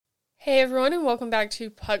Hey everyone, and welcome back to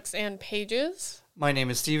Pucks and Pages. My name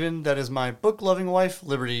is Steven. That is my book-loving wife,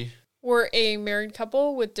 Liberty. We're a married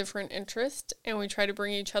couple with different interests, and we try to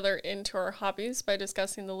bring each other into our hobbies by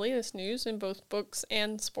discussing the latest news in both books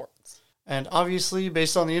and sports. And obviously,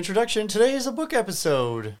 based on the introduction, today is a book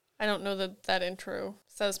episode. I don't know that intro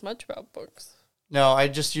says much about books. No, I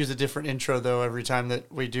just use a different intro, though, every time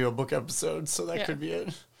that we do a book episode, so that could be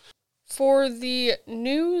it. For the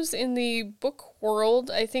news in the book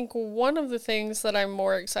world, I think one of the things that I'm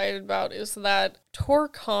more excited about is that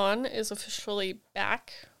TorCon is officially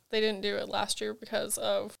back. They didn't do it last year because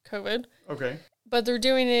of COVID. Okay. But they're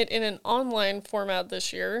doing it in an online format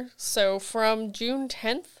this year. So from June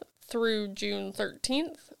 10th through June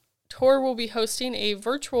 13th, Tor will be hosting a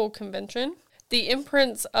virtual convention. The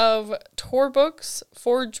imprints of Tor Books,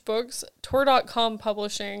 Forge Books, Tor.com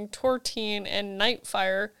Publishing, Tor Teen, and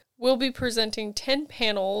Nightfire will be presenting 10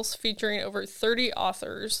 panels featuring over 30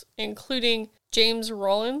 authors, including James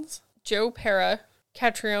Rollins, Joe Pera,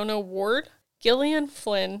 Catriona Ward, Gillian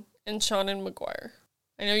Flynn, and Shannon McGuire.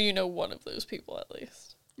 I know you know one of those people at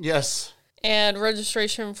least. Yes. And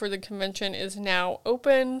registration for the convention is now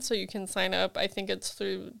open, so you can sign up. I think it's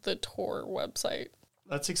through the Tor website.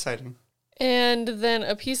 That's exciting. And then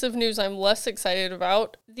a piece of news I'm less excited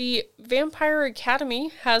about. The Vampire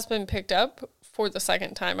Academy has been picked up for the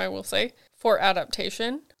second time, I will say, for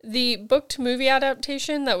adaptation. The book-to-movie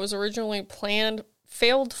adaptation that was originally planned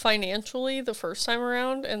failed financially the first time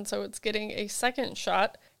around, and so it's getting a second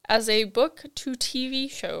shot as a book-to-TV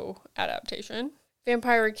show adaptation.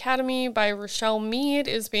 Vampire Academy by Rochelle Mead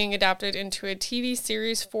is being adapted into a TV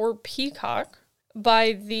series for Peacock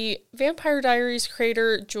by the Vampire Diaries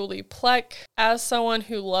creator Julie Plec. As someone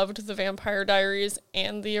who loved the Vampire Diaries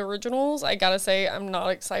and the originals, I gotta say I'm not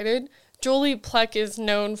excited. Julie Plec is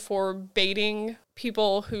known for baiting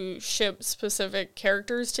people who ship specific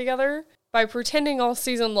characters together by pretending all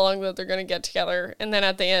season long that they're going to get together, and then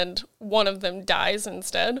at the end, one of them dies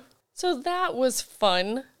instead. So that was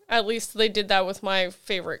fun. At least they did that with my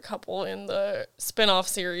favorite couple in the spin-off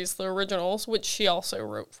series, the originals, which she also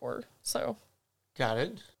wrote for. So, got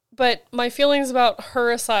it. But my feelings about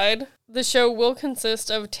her aside, the show will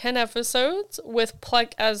consist of 10 episodes, with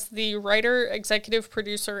Plec as the writer, executive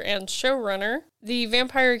producer, and showrunner. The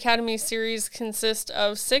Vampire Academy series consists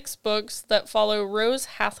of 6 books that follow Rose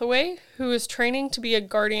Hathaway, who is training to be a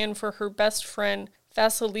guardian for her best friend,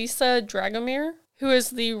 Vasilisa Dragomir, who is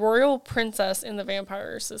the royal princess in the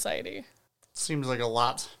Vampire Society. Seems like a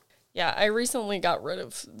lot. Yeah, I recently got rid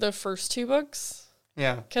of the first 2 books.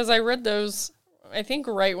 Yeah. Because I read those, I think,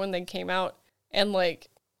 right when they came out, and,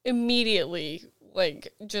 immediately,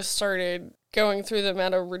 just started going through them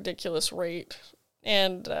at a ridiculous rate,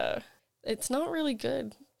 and it's not really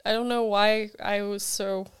good. I don't know why I was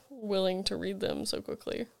so willing to read them so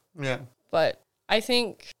quickly. Yeah. But I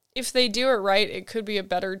think if they do it right, it could be a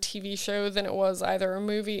better TV show than it was either a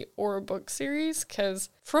movie or a book series, because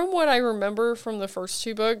from what I remember from the first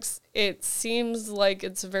 2 books, it seems like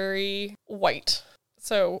it's very white.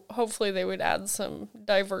 So hopefully they would add some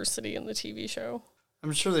diversity in the TV show.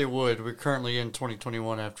 I'm sure they would. We're currently in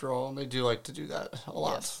 2021 after all, and they do like to do that a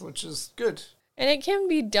lot, Yes. Which is good. And it can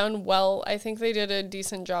be done well. I think they did a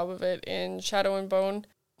decent job of it in Shadow and Bone.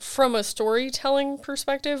 From a storytelling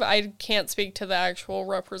perspective, I can't speak to the actual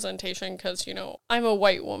representation because, I'm a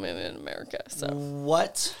white woman in America, so.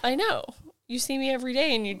 What? I know. You see me every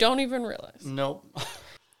day and you don't even realize. Nope.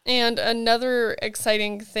 And another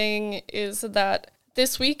exciting thing is that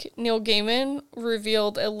this week, Neil Gaiman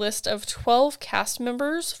revealed a list of 12 cast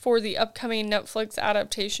members for the upcoming Netflix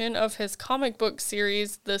adaptation of his comic book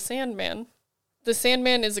series, The Sandman. The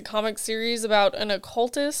Sandman is a comic series about an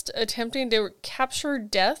occultist attempting to capture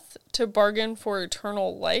death to bargain for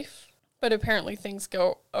eternal life, but apparently things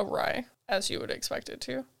go awry, as you would expect it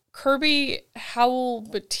to. Kirby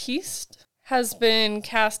Howell-Baptiste has been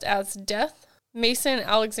cast as Death. Mason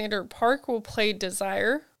Alexander Park will play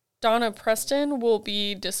Desire. Donna Preston will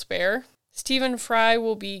be Despair, Stephen Fry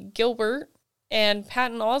will be Gilbert, and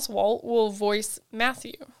Patton Oswalt will voice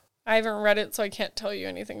Matthew. I haven't read it, so I can't tell you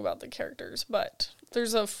anything about the characters, but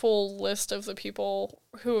there's a full list of the people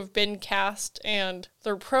who have been cast and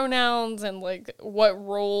their pronouns and what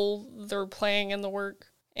role they're playing in the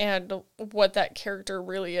work and what that character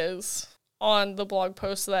really is on the blog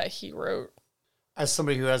post that he wrote. As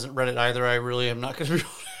somebody who hasn't read it either, I really am not going to be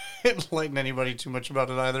enlighten anybody too much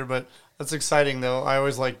about it either, but that's exciting though. I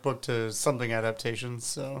always like book to something adaptations,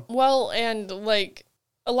 so. Well, and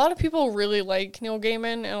a lot of people really like Neil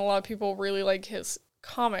Gaiman and a lot of people really like his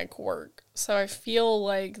comic work. So I feel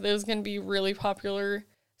like this is going to be really popular,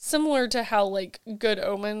 similar to how Good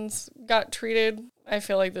Omens got treated. I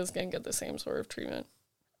feel like this is going to get the same sort of treatment.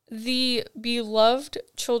 The beloved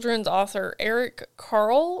children's author Eric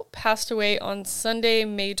Carle passed away on Sunday,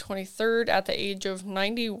 May 23rd at the age of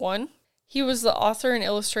 91. He was the author and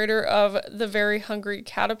illustrator of The Very Hungry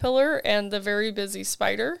Caterpillar and The Very Busy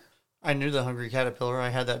Spider. I knew The Hungry Caterpillar. I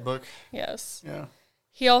had that book. Yes. Yeah.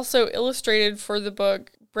 He also illustrated for the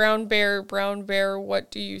book Brown Bear, What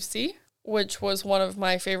Do You See?, which was one of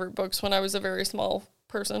my favorite books when I was a very small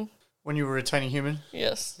person. When you were a tiny human?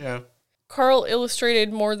 Yes. Yeah. Carl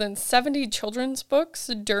illustrated more than 70 children's books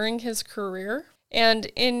during his career. And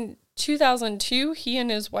in 2002, he and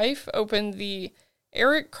his wife opened the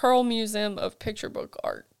Eric Carle Museum of Picture Book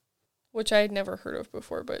Art, which I had never heard of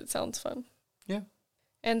before, but it sounds fun. Yeah.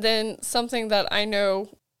 And then something that I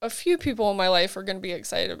know a few people in my life are going to be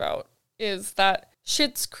excited about is that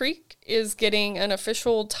Schitt's Creek is getting an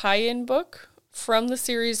official tie-in book from the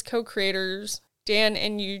series co-creators Dan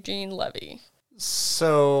and Eugene Levy.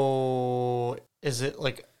 So, is it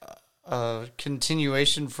like a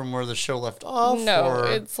continuation from where the show left off? No, or?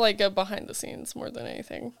 it's like a behind the scenes more than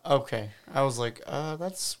anything. Okay. I was like,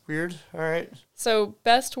 that's weird. All right. So,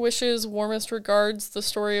 Best Wishes, Warmest Regards, The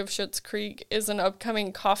Story of Schitt's Creek is an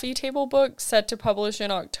upcoming coffee table book set to publish in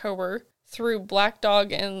October through Black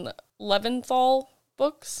Dog and Leventhal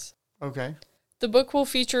Books. Okay. The book will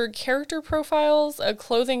feature character profiles, a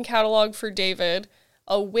clothing catalog for David,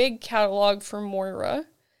 a wig catalog for Moira,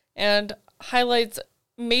 and highlights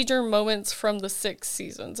major moments from the 6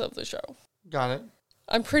 seasons of the show. Got it.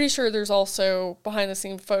 I'm pretty sure there's also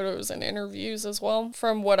behind-the-scenes photos and interviews as well,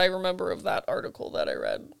 from what I remember of that article that I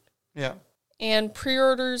read. Yeah. And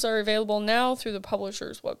pre-orders are available now through the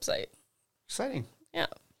publisher's website. Exciting. Yeah.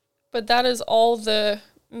 But that is all the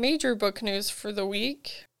major book news for the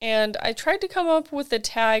week. And I tried to come up with a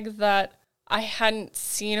tag that I hadn't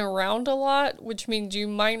seen around a lot, which means you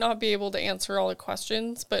might not be able to answer all the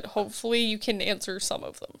questions, but hopefully you can answer some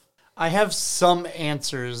of them. I have some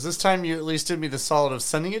answers. This time you at least did me the solid of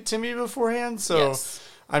sending it to me beforehand, so yes.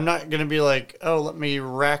 I'm not going to be like, oh, let me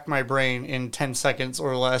rack my brain in 10 seconds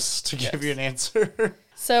or less to give you an answer.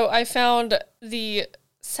 So I found the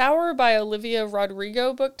Sour by Olivia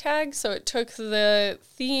Rodrigo book tag. So it took the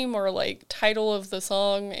theme or like title of the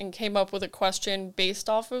song and came up with a question based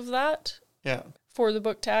off of that. Yeah. For the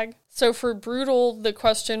book tag. So for Brutal, the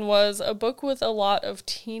question was a book with a lot of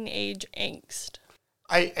teenage angst.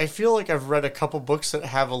 I feel like I've read a couple books that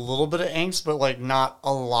have a little bit of angst, but like not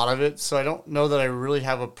a lot of it. So I don't know that I really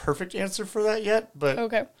have a perfect answer for that yet. But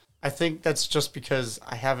okay. I think that's just because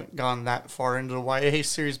I haven't gone that far into the YA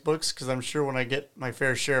series books, because I'm sure when I get my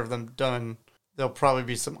fair share of them done, there'll probably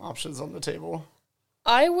be some options on the table.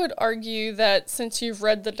 I would argue that since you've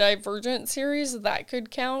read the Divergent series, that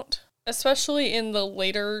could count. Especially in the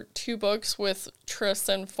later 2 books with Triss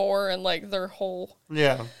and Four and like their whole...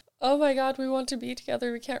 Yeah. Oh my god, we want to be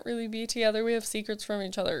together. We can't really be together. We have secrets from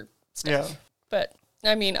each other stuff. Yeah. But,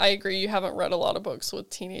 I mean, I agree. You haven't read a lot of books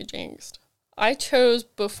with teenage angst. I chose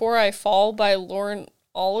Before I Fall by Lauren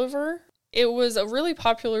Oliver. It was a really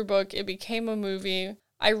popular book. It became a movie.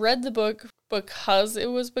 I read the book because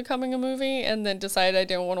it was becoming a movie and then decided I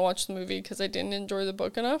didn't want to watch the movie because I didn't enjoy the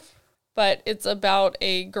book enough. But it's about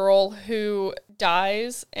a girl who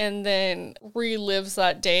dies and then relives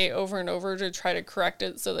that day over and over to try to correct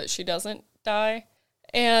it so that she doesn't die.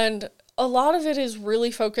 And a lot of it is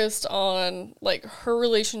really focused on like her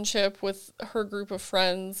relationship with her group of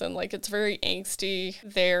friends, and like it's very angsty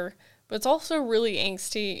there, but it's also really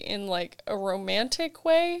angsty in like a romantic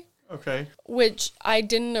way. Okay. Which I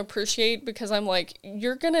didn't appreciate because I'm like,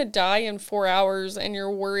 you're going to die in 4 hours and you're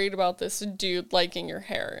worried about this dude liking your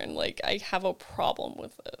hair. And like, I have a problem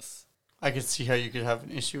with this. I could see how you could have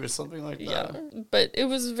an issue with something like that. Yeah. But it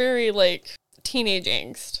was very like teenage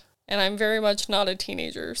angst. And I'm very much not a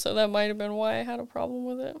teenager. So that might have been why I had a problem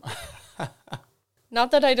with it.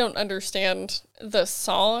 Not that I don't understand the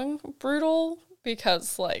song Brutal,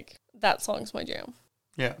 because like that song's my jam.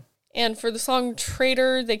 Yeah. And for the song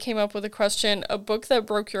Traitor, they came up with a question, a book that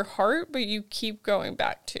broke your heart, but you keep going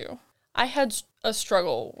back to. I had a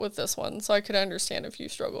struggle with this one, so I could understand if you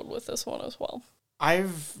struggled with this one as well.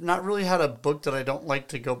 I've not really had a book that I don't like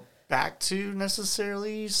to go back to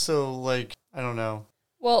necessarily, so like, I don't know.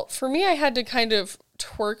 Well, for me, I had to kind of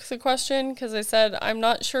twerk the question because I said, I'm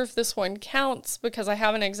not sure if this one counts because I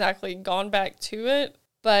haven't exactly gone back to it,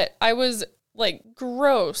 but I was like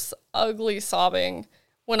gross, ugly sobbing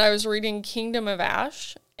when I was reading Kingdom of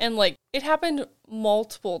Ash, and like it happened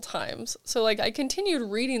multiple times. So like I continued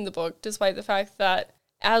reading the book despite the fact that,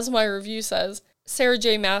 as my review says, Sarah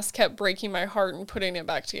J. Maas kept breaking my heart and putting it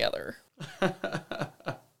back together.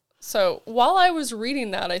 So while I was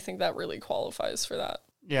reading that, I think that really qualifies for that.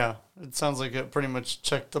 Yeah, it sounds like it pretty much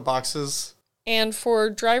checked the boxes. And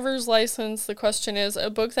for driver's license, the question is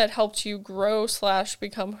a book that helped you grow /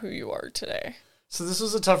 become who you are today. So this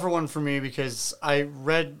was a tougher one for me because I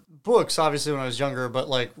read books, obviously, when I was younger, but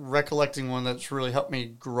like recollecting one that's really helped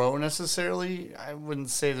me grow necessarily, I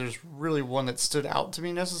wouldn't say there's really one that stood out to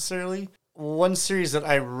me necessarily. One series that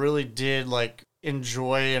I really did like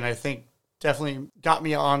enjoy and I think definitely got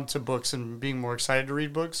me onto books and being more excited to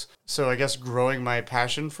read books. So I guess growing my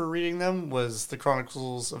passion for reading them was the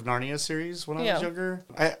Chronicles of Narnia series when I was younger.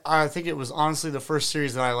 I think it was honestly the first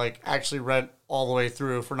series that I like actually read all the way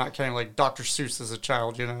through, if we're not counting like Dr. Seuss as a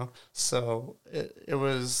child, you know? So it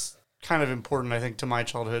was kind of important, I think, to my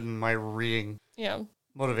childhood and my reading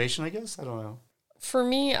motivation, I guess. I don't know. For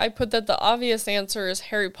me, I put that the obvious answer is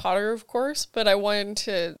Harry Potter, of course, but I wanted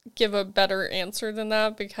to give a better answer than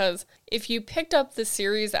that because if you picked up the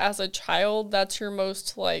series as a child, that's your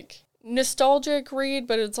most like nostalgic read,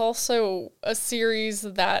 but it's also a series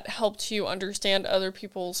that helped you understand other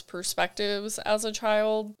people's perspectives as a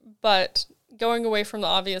child. But going away from the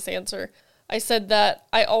obvious answer, I said that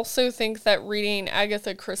I also think that reading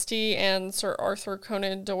Agatha Christie and Sir Arthur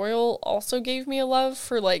Conan Doyle also gave me a love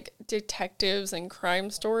for like detectives and crime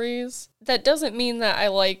stories. That doesn't mean that I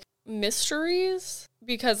like mysteries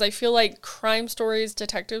because I feel like crime stories,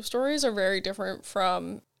 detective stories are very different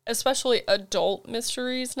from especially adult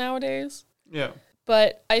mysteries nowadays. Yeah.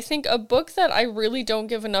 But I think a book that I really don't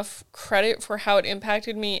give enough credit for how it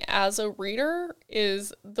impacted me as a reader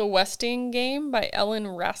is The Westing Game by Ellen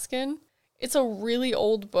Raskin. It's a really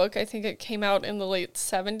old book. I think it came out in the late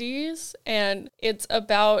 70s, and it's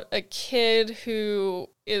about a kid who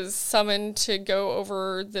is summoned to go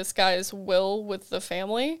over this guy's will with the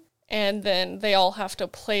family, and then they all have to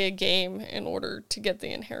play a game in order to get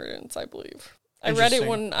the inheritance, I believe. I read it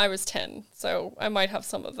when I was 10, so I might have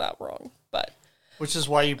some of that wrong, but... Which is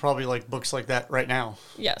why you probably like books like that right now.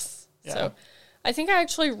 Yes. Yeah. So I think I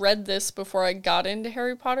actually read this before I got into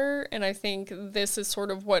Harry Potter, and I think this is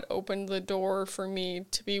sort of what opened the door for me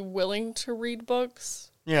to be willing to read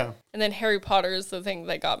books. Yeah. And then Harry Potter is the thing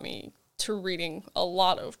that got me to reading a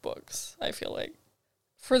lot of books, I feel like.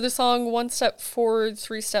 For the song One Step Forward,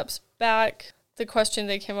 Three Steps Back, the question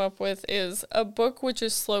they came up with is a book which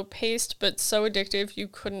is slow-paced but so addictive you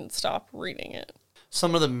couldn't stop reading it.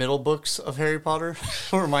 Some of the middle books of Harry Potter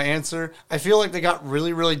were my answer. I feel like they got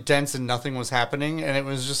really, really dense and nothing was happening. And it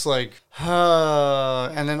was just like,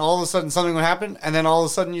 and then all of a sudden something would happen. And then all of a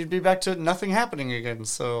sudden you'd be back to nothing happening again.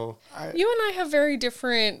 So you and I have very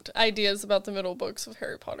different ideas about the middle books of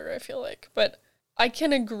Harry Potter, I feel like. But I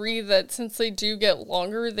can agree that since they do get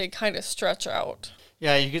longer, they kind of stretch out.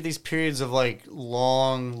 Yeah, you get these periods of like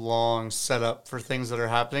long setup for things that are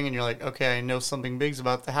happening, and you're like, okay, I know something big's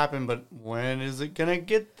about to happen, but when is it gonna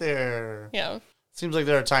get there? Yeah. Seems like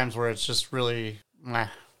there are times where it's just really meh.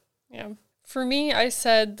 Yeah. For me, I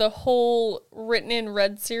said the whole Written in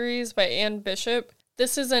Red series by Anne Bishop.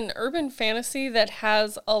 This is an urban fantasy that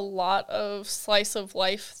has a lot of slice of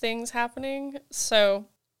life things happening. So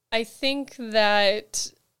I think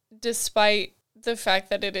that despite the fact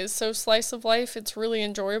that it is so slice of life, it's really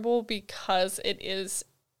enjoyable because it is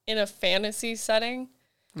in a fantasy setting.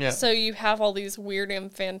 Yeah. So you have all these weird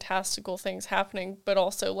and fantastical things happening, but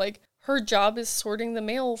also like her job is sorting the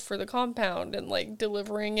mail for the compound and like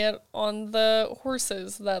delivering it on the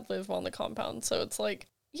horses that live on the compound. So it's like,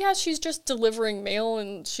 yeah, she's just delivering mail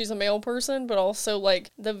and she's a mail person, but also like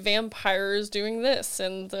the vampire is doing this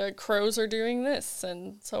and the crows are doing this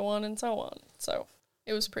and so on and so on. So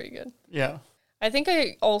it was pretty good. Yeah. I think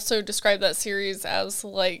I also described that series as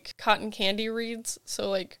like cotton candy reads. So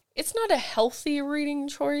like it's not a healthy reading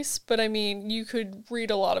choice, but I mean, you could read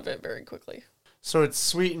a lot of it very quickly. So it's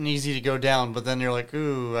sweet and easy to go down, but then you're like,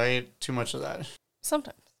 ooh, I ate too much of that.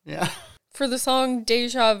 Sometimes. Yeah. For the song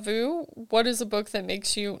Deja Vu, what is a book that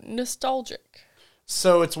makes you nostalgic?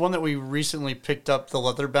 So it's one that we recently picked up the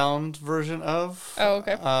leather-bound version of. Oh,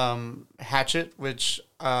 okay. Hatchet, which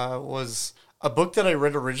was a book that I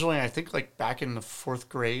read originally, I think like back in the 4th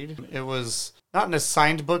grade. It was not an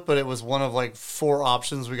assigned book, but it was one of like 4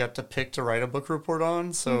 options we got to pick to write a book report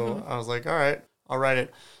on. So I was like, all right, I'll write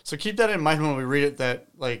it. So keep that in mind when we read it, that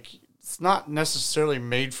like it's not necessarily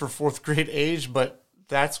made for 4th grade age, but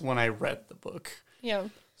that's when I read the book. Yeah.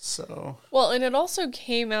 So. Well, and it also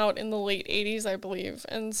came out in the late 80s, I believe.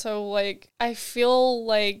 And so, like, I feel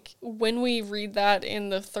like when we read that in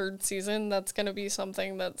the 3rd season, that's going to be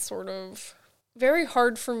something that's sort of very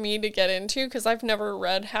hard for me to get into because I've never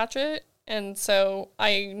read Hatchet. And so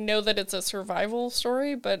I know that it's a survival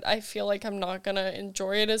story, but I feel like I'm not going to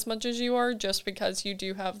enjoy it as much as you are just because you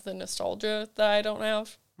do have the nostalgia that I don't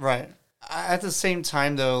have. Right. At the same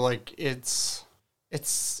time, though, like, it's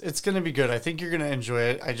going to be good. I think you're going to enjoy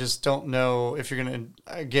it. I just don't know if you're going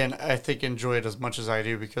to, again, I think enjoy it as much as I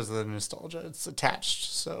do because of the nostalgia. It's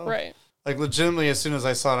attached. So, right. Like, legitimately, as soon as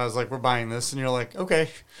I saw it, I was like, we're buying this. And you're like, okay.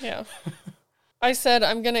 Yeah. I said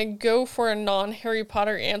I'm going to go for a non-Harry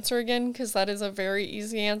Potter answer again because that is a very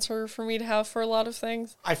easy answer for me to have for a lot of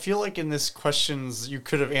things. I feel like in this questions, you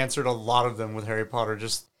could have answered a lot of them with Harry Potter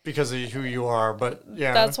just because of who you are. But,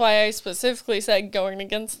 yeah. That's why I specifically said going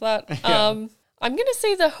against that. Yeah. I'm going to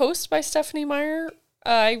say The Host by Stephenie Meyer.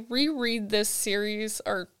 I reread it's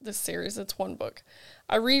one book.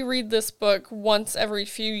 I reread this book once every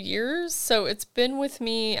few years, so it's been with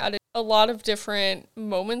me at a lot of different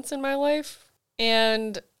moments in my life,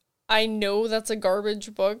 and I know that's a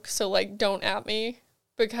garbage book, so, like, don't at me,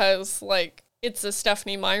 because, like, it's a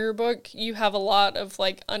Stephenie Meyer book. You have a lot of,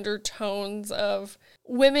 like, undertones of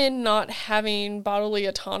women not having bodily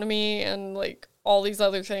autonomy and, like, all these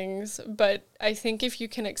other things, but I think if you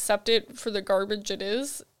can accept it for the garbage it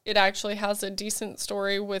is, it actually has a decent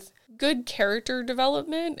story with good character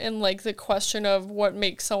development and, like, the question of what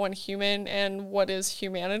makes someone human and what is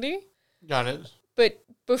humanity. Got it. But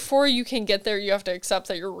before you can get there, you have to accept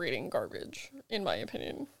that you're reading garbage, in my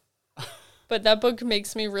opinion. But that book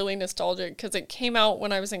makes me really nostalgic because it came out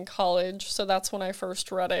when I was in college, so that's when I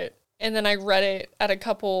first read it. And then I read it at a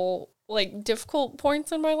couple, like, difficult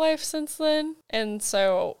points in my life since then. And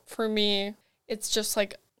so for me, it's just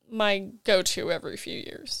like my go-to every few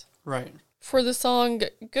years. Right. For the song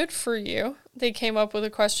Good For You, they came up with a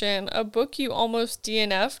question, a book you almost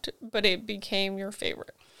DNF'd, but it became your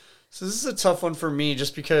favorite. So this is a tough one for me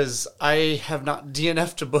just because I have not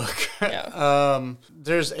DNF'd a book. Yeah.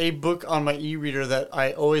 There's a book on my e-reader that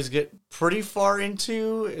I always get pretty far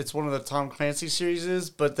into. It's one of the Tom Clancy series,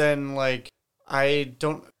 but then, like, I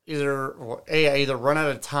don't I either run out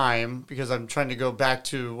of time because I'm trying to go back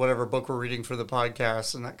to whatever book we're reading for the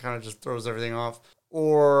podcast, and that kind of just throws everything off,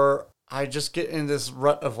 or I just get in this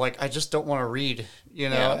rut of, like, I just don't want to read, you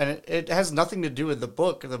know, yeah. And it has nothing to do with the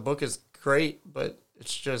book. The book is great, but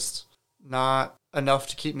it's just not enough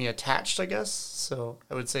to keep me attached, I guess. So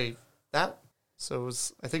I would say that. So it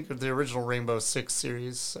was, I think, the original Rainbow Six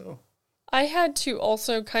series, so... I had to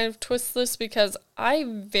also kind of twist this because I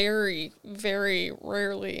very, very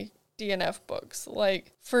rarely DNF books.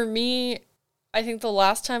 Like, for me, I think the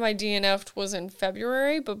last time I DNF'd was in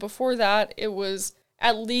February, but before that, it was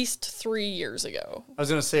at least 3 years ago. I was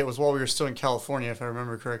going to say it was while we were still in California, if I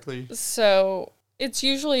remember correctly. So it's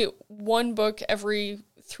usually one book every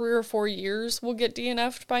 3 or 4 years will get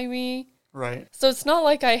DNF'd by me. Right. So it's not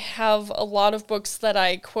like I have a lot of books that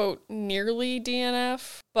I, quote, nearly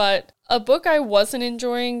DNF, but a book I wasn't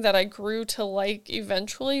enjoying that I grew to like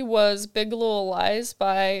eventually was Big Little Lies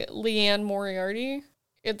by Liane Moriarty.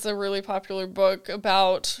 It's a really popular book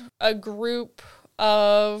about a group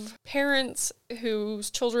of parents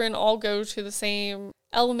whose children all go to the same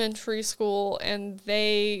elementary school, and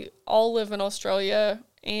they all live in Australia,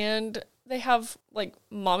 and they have, like,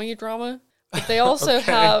 mommy drama, but they also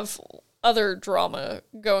have other drama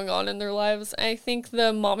going on in their lives. I think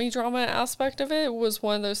the mommy drama aspect of it was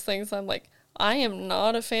one of those things I'm like, I am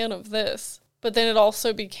not a fan of this. But then it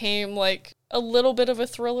also became, like, a little bit of a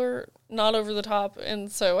thriller, not over the top,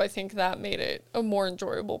 and so I think that made it a more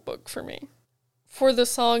enjoyable book for me. For the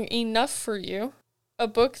song Enough For You, a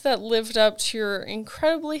book that lived up to your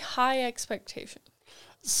incredibly high expectations.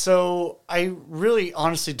 So I really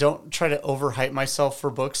honestly don't try to overhype myself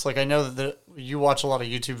for books. Like, I know that you watch a lot of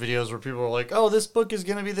YouTube videos where people are like, oh, this book is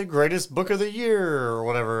going to be the greatest book of the year or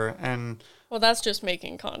whatever. And well, that's just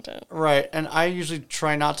making content. Right. And I usually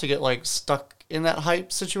try not to get, like, stuck in that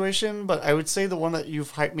hype situation. But I would say the one that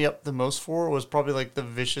you've hyped me up the most for was probably, like, the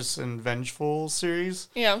Vicious and Vengeful series.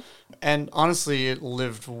 Yeah. And honestly, it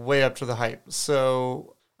lived way up to the hype.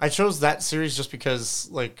 So I chose that series just because,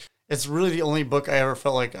 like, it's really the only book I ever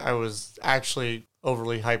felt like I was actually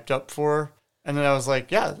overly hyped up for. And then I was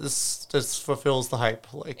like, yeah, this fulfills the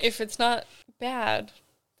hype. Like, if it's not bad,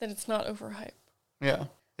 then it's not overhyped. Yeah.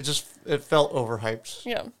 It felt overhyped.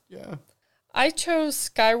 Yeah. Yeah. I chose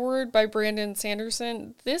Skyward by Brandon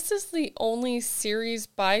Sanderson. This is the only series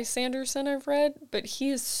by Sanderson I've read, but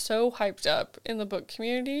he is so hyped up in the book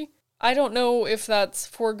community. I don't know if that's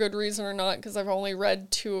for good reason or not, because I've only read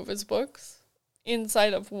 2 of his books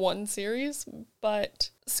inside of one series, but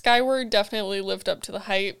Skyward definitely lived up to the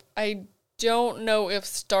hype. I don't know if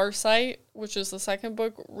Starsight, which is the second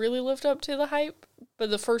book, really lived up to the hype, but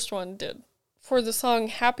the first one did, For the song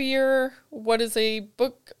Happier, what is a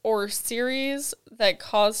book or series that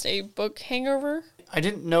caused a book hangover? I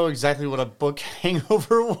didn't know exactly what a book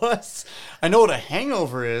hangover was. I know what a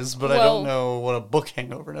hangover is, but I don't know what a book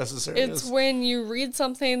hangover necessarily is. It's when you read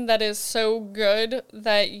something that is so good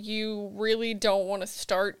that you really don't want to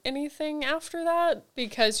start anything after that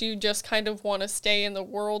because you just kind of want to stay in the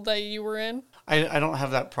world that you were in. I don't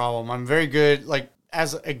have that problem. I'm very good, like,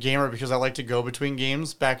 as a gamer, because I like to go between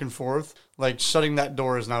games back and forth. Like, shutting that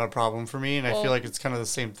door is not a problem for me, and I feel like it's kind of the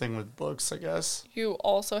same thing with books, I guess. You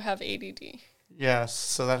also have ADD. Yes,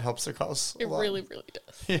 so that helps the cause a lot. It really, really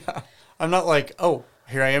does. Yeah. I'm not like, oh,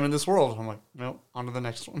 here I am in this world. I'm like, nope, on to the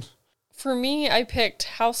next one. For me, I picked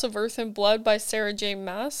House of Earth and Blood by Sarah J.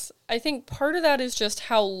 Maas. I think part of that is just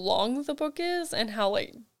how long the book is and how,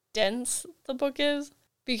 like, dense the book is.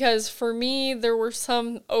 Because for me, there were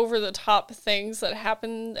some over-the-top things that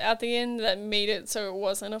happened at the end that made it so it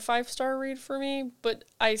wasn't a 5-star read for me. But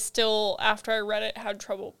I still, after I read it, had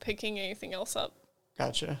trouble picking anything else up.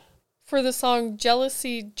 Gotcha. For the song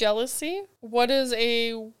Jealousy, Jealousy, what is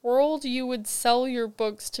a world you would sell your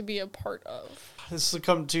books to be a part of? This will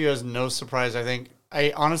come to you as no surprise, I think.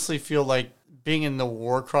 I honestly feel like being in the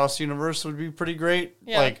Warcross universe would be pretty great.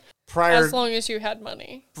 Yeah. Like, prior... As long as you had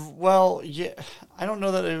money. Well, yeah, I don't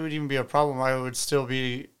know that it would even be a problem. I would still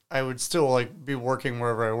like be working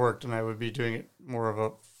wherever I worked, and I would be doing it more of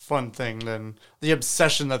a fun thing than the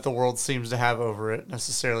obsession that the world seems to have over it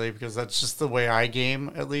necessarily, because that's just the way I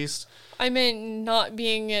game, at least. I meant not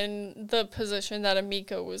being in the position that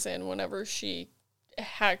Amiko was in whenever she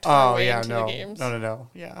hacked her way into the games. No.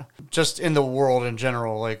 Yeah. Just in the world in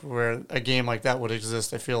general, like where a game like that would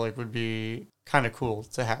exist, I feel like would be kind of cool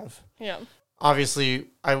to have. Yeah. Obviously,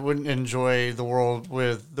 I wouldn't enjoy the world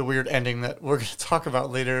with the weird ending that we're going to talk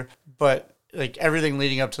about later, but like everything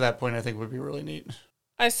leading up to that point, I think would be really neat.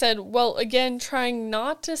 I said, well, again, trying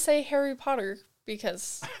not to say Harry Potter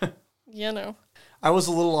because, you know. I was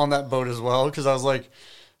a little on that boat as well because I was like,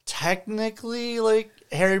 technically, like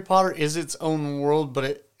Harry Potter is its own world, but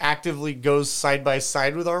it actively goes side by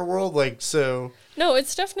side with our world. Like, so. No,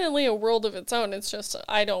 it's definitely a world of its own. It's just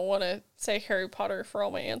I don't want to say Harry Potter for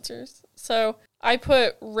all my answers. So I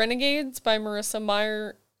put Renegades by Marissa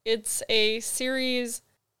Meyer. It's a series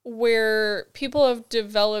where people have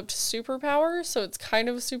developed superpowers, so it's kind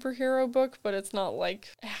of a superhero book, but it's not like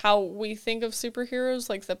how we think of superheroes.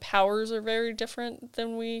 Like the powers are very different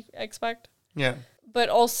than we expect. Yeah. But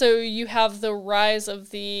also you have the rise of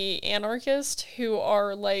the anarchists who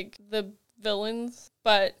are like the villains,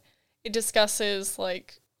 but it discusses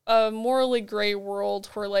like a morally gray world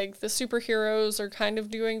where like the superheroes are kind of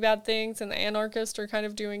doing bad things and the anarchists are kind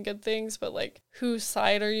of doing good things, but like whose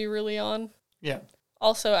side are you really on? Yeah.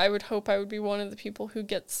 Also, I would hope I would be one of the people who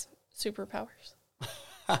gets superpowers.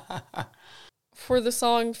 For the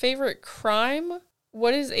song Favorite Crime,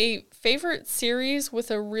 what is a favorite series with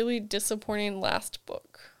a really disappointing last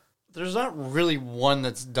book? There's not really one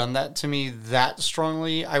that's done that to me that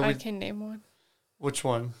strongly. I can name one. Which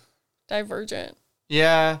one? Divergent.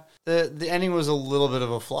 Yeah, the ending was a little bit of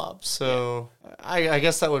a flop. So I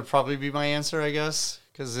guess that would probably be my answer, I guess.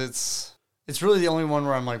 Because it's really the only one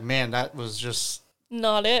where I'm like, man, that was just...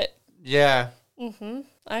 not it. Yeah.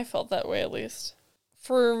 I felt that way at least.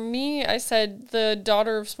 For me, I said the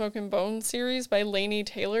Daughter of Smoke and Bone series by Laini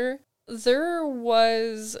Taylor. There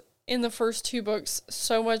was, in the first 2 books,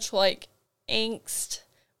 so much like angst,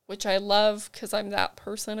 which I love because I'm that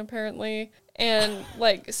person apparently. And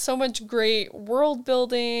like so much great world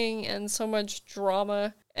building and so much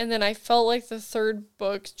drama. And then I felt like the 3rd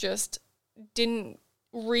book just didn't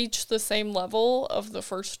reach the same level of the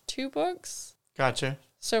first 2 books. Gotcha.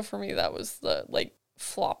 So for me, that was the like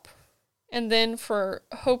flop. And then for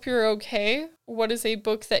Hope You're Okay, what is a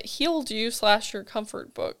book that healed you / your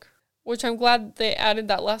comfort book? Which I'm glad they added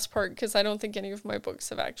that last part because I don't think any of my books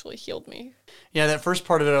have actually healed me. Yeah, that first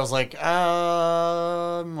part of it, I was like,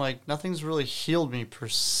 nothing's really healed me per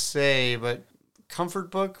se, but comfort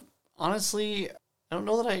book, honestly, I don't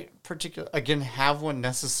know that I again, have one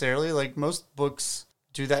necessarily. Like most books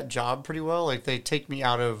do that job pretty well. Like they take me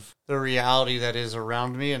out of the reality that is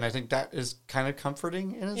around me, and I think that is kind of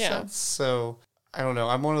comforting in a sense. So I don't know.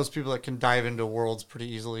 I'm one of those people that can dive into worlds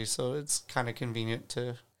pretty easily, so it's kind of convenient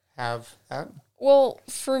to have that. Well,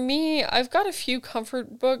 for me, I've got a few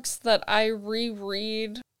comfort books that I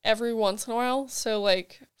reread every once in a while. So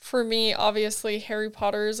like for me, obviously Harry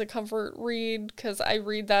Potter is a comfort read because I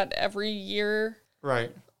read that every year.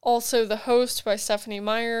 Right. Also, The Host by Stephenie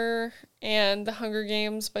Meyer and The Hunger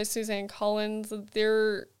Games by Suzanne Collins.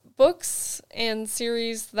 They're books and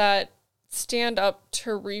series that stand up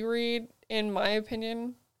to reread, in my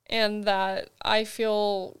opinion. and that I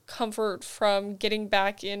feel comfort from getting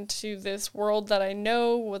back into this world that I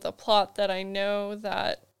know with a plot that I know,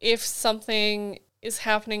 that if something is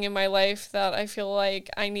happening in my life that I feel like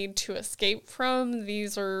I need to escape from,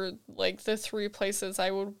 these are like the 3 places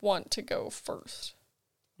I would want to go first.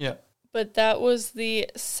 Yeah. But that was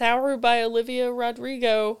the Sour by Olivia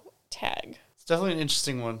Rodrigo tag. It's definitely an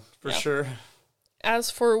interesting one, for sure.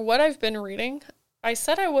 As for what I've been reading, I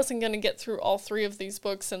said I wasn't going to get through all 3 of these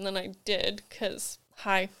books, and then I did, because,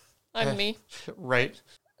 hi, I'm me. Right.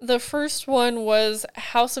 The first one was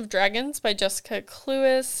House of Dragons by Jessica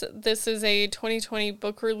Cluess. This is a 2020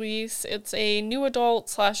 book release. It's a new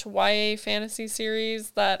adult / YA fantasy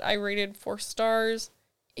series that I rated 4 stars.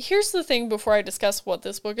 Here's the thing before I discuss what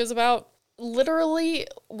this book is about. Literally,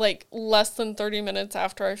 like, less than 30 minutes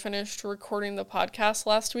after I finished recording the podcast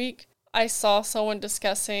last week, I saw someone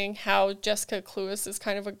discussing how Jessica Cluess is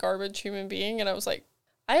kind of a garbage human being, and I was like,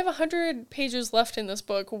 I have 100 pages left in this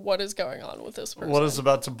book. What is going on with this person? What is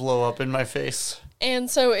about to blow up in my face? And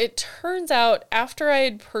so it turns out, after I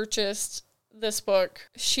had purchased this book,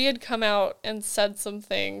 she had come out and said some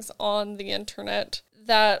things on the internet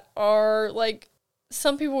that are, like,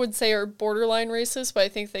 some people would say are borderline racist, but I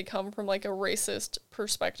think they come from, like, a racist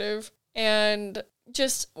perspective. And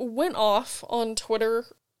just went off on Twitter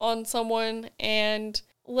on someone, and,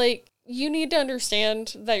 like, you need to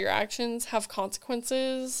understand that your actions have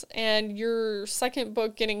consequences, and your second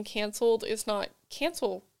book getting canceled is not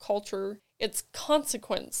cancel culture, it's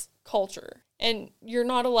consequence culture. And you're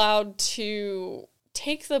not allowed to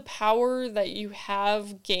take the power that you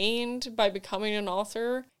have gained by becoming an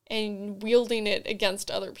author and wielding it against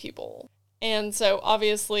other people. And so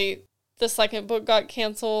obviously the second book got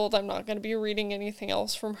canceled. I'm not going to be reading anything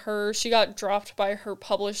else from her. She got dropped by her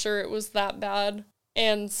publisher. It was that bad.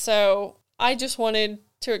 And so I just wanted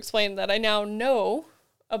to explain that I now know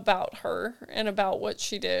about her and about what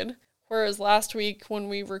she did. Whereas last week when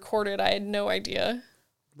we recorded, I had no idea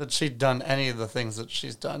that she'd done any of the things that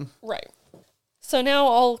she's done. Right. So now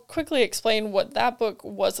I'll quickly explain what that book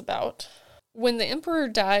was about. When the emperor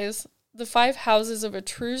dies, the 5 houses of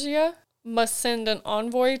Etruria must send an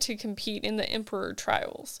envoy to compete in the emperor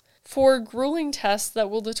trials, 4 grueling tests that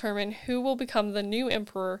will determine who will become the new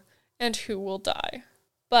emperor and who will die.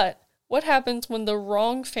 But what happens when the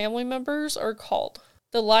wrong family members are called?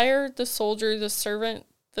 The liar, the soldier, the servant,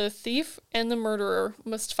 the thief, and the murderer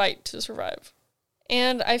must fight to survive.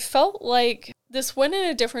 And I felt like this went in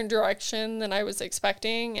a different direction than I was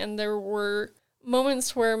expecting, and there were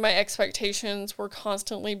moments where my expectations were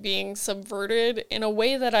constantly being subverted in a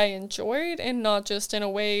way that I enjoyed, and not just in a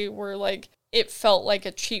way where, like, it felt like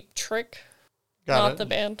a cheap trick. Not the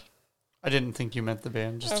band. I didn't think you meant the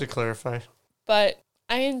band, just to clarify. But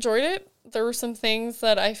I enjoyed it. There were some things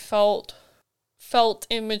that I felt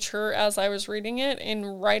immature as I was reading it in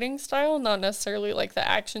writing style, not necessarily like the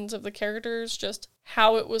actions of the characters, just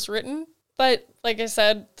how it was written. But like I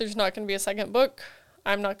said, there's not going to be a second book.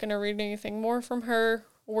 I'm not going to read anything more from her.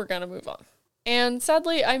 We're going to move on. And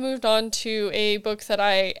sadly, I moved on to a book that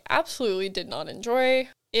I absolutely did not enjoy.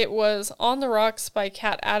 It was On the Rocks by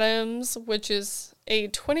Kat Adams, which is a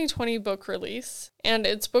 2020 book release. And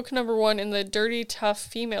it's book number 1 in the Dirty Tough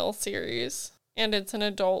Female series. And it's an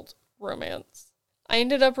adult romance. I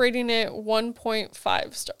ended up rating it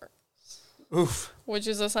 1.5 stars. Oof. Which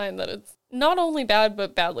is a sign that it's not only bad,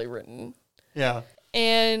 but badly written. Yeah.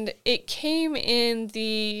 And it came in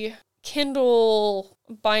the Kindle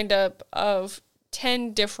bind-up of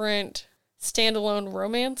 10 different standalone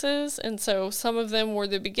romances. And so some of them were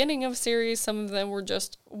the beginning of series, some of them were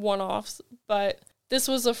just one-offs. But this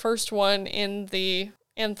was the first one in the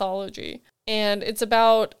anthology. And it's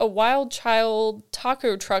about a wild child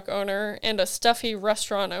taco truck owner and a stuffy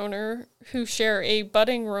restaurant owner who share a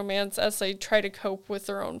budding romance as they try to cope with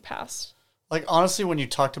their own past. Like, honestly, when you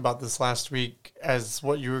talked about this last week as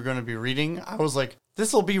what you were going to be reading, I was like,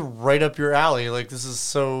 this will be right up your alley. Like, this is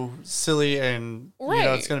so silly and, you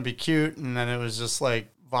know, it's going to be cute. And then it was just like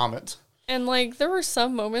vomit. And, like, there were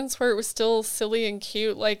some moments where it was still silly and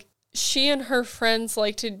cute. Like, she and her friends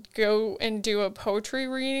like to go and do a poetry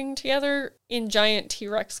reading together in giant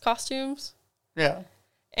T-Rex costumes. Yeah.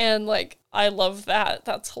 And, like, I love that.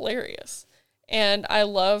 That's hilarious. And I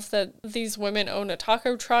love that these women own a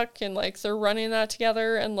taco truck and, like, they're running that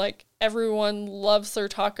together and, like, everyone loves their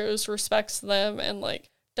tacos, respects them, and, like,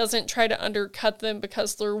 doesn't try to undercut them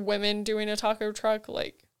because they're women doing a taco truck.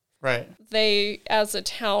 Like, right. They, as a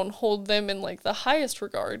town, hold them in, like, the highest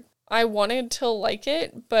regard. I wanted to like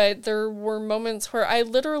it, but there were moments where I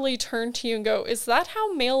literally turned to you and go, is that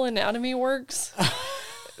how male anatomy works?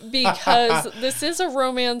 because this is a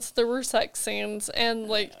romance. There were sex scenes, and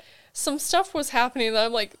like some stuff was happening that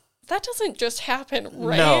I'm like, that doesn't just happen,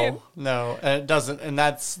 right? No, and it doesn't, and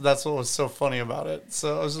that's what was so funny about it.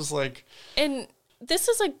 So I was just like, and this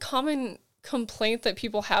is a common complaint that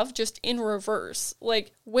people have, just in reverse.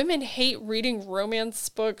 Like, women hate reading romance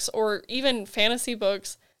books or even fantasy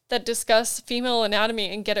books that discuss female anatomy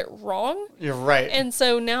and get it wrong. You're right. And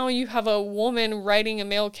so now you have a woman writing a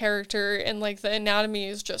male character, and like the anatomy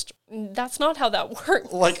is just, that's not how that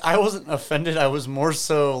works. Like, I wasn't offended. I was more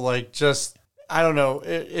so like, just, I don't know.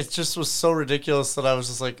 It just was so ridiculous that I was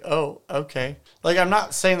just like, oh, okay. Like, I'm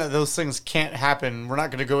not saying that those things can't happen. We're not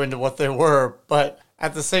going to go into what they were, but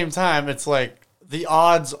at the same time, it's like the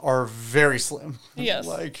odds are very slim. Yes.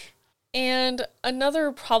 Like, and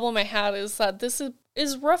another problem I had is that this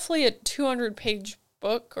is roughly a 200-page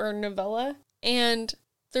book or novella, and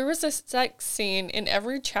there was a sex scene in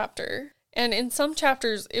every chapter, and in some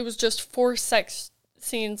chapters it was just 4 sex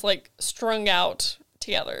scenes like strung out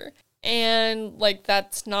together, and like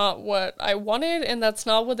that's not what I wanted, and that's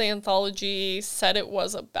not what the anthology said it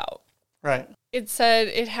was about. Right. It said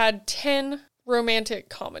it had 10 romantic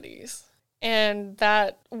comedies, and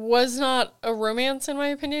that was not a romance in my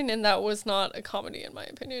opinion, and that was not a comedy in my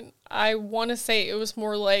opinion. I want to say it was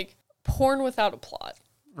more like porn without a plot.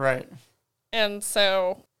 Right. And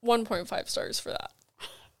so 1.5 stars for that.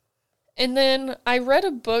 And then I read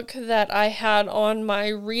a book that I had on my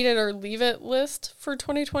read it or leave it list for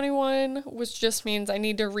 2021, which just means I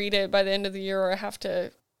need to read it by the end of the year, or I have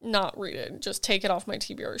to not read it, just take it off my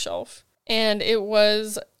TBR shelf. And it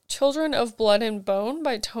was Children of Blood and Bone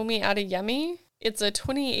by Tomi Adeyemi. It's a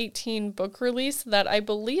 2018 book release that I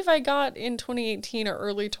believe I got in 2018 or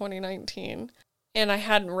early 2019, and I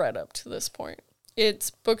hadn't read up to this point. It's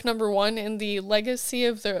book number 1 in the Legacy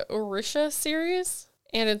of the Orisha series,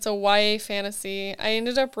 and it's a YA fantasy. I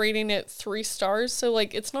ended up rating it 3 stars, so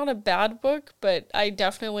like it's not a bad book, but I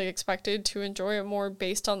definitely expected to enjoy it more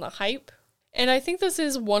based on the hype. And I think this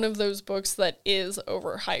is one of those books that is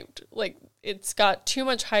overhyped. Like, it's got too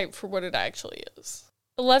much hype for what it actually is.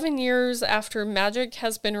 11 years after magic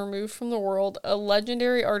has been removed from the world, a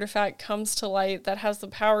legendary artifact comes to light that has the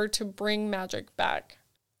power to bring magic back.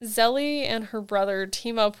 Zelly and her brother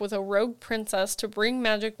team up with a rogue princess to bring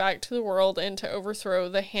magic back to the world and to overthrow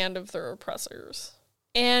the hand of their oppressors.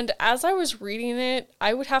 And as I was reading it,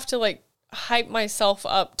 I would have to like hype myself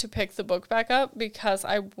up to pick the book back up because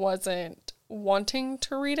I wasn't wanting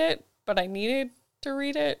to read it, but I needed to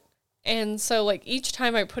read it. And so like each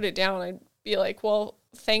time I put it down, I'd be like, well,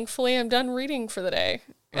 thankfully I'm done reading for the day.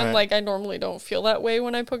 And right. like I normally don't feel that way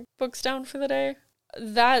when I put books down for the day.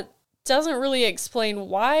 That doesn't really explain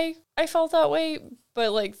why I felt that way,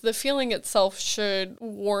 but like the feeling itself should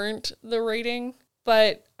warrant the rating.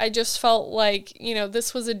 But I just felt like, you know,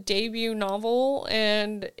 this was a debut novel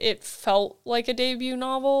and it felt like a debut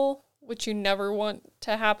novel, which you never want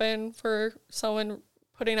to happen for someone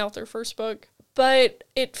putting out their first book. But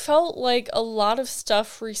it felt like a lot of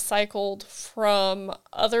stuff recycled from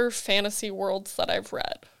other fantasy worlds that I've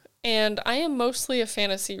read. And I am mostly a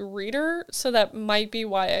fantasy reader, so that might be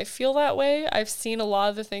why I feel that way. I've seen a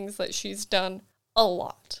lot of the things that she's done a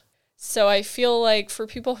lot. So I feel like for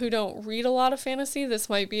people who don't read a lot of fantasy, this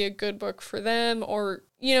might be a good book for them. Or,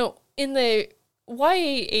 you know, in the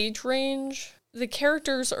YA age range, the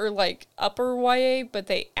characters are like upper YA, but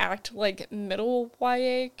they act like middle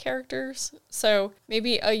YA characters. So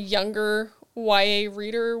maybe a younger YA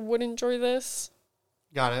reader would enjoy this.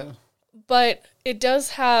 Got it. But it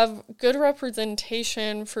does have good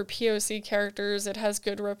representation for POC characters. It has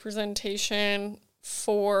good representation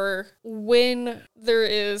for when there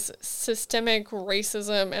is systemic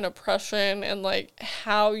racism and oppression and like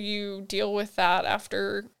how you deal with that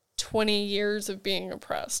after 20 years of being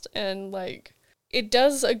oppressed. And like it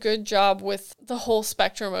does a good job with the whole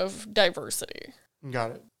spectrum of diversity.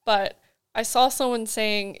 Got it. But I saw someone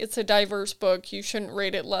saying it's a diverse book, you shouldn't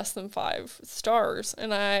rate it less than 5 stars,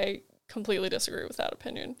 and I completely disagree with that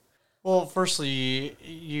opinion. Well, firstly,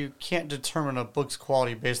 you can't determine a book's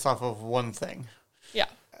quality based off of one thing. Yeah.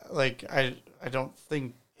 Like, I don't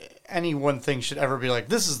think any one thing should ever be like,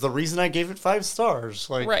 this is the reason I gave it 5 stars.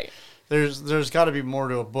 Like, right. There's got to be more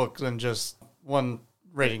to a book than just one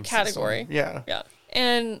rating category. System. Yeah. Yeah.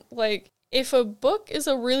 And, like, if a book is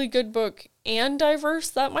a really good book and diverse,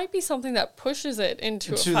 that might be something that pushes it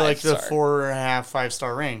into a 5-star. Like the 4.5,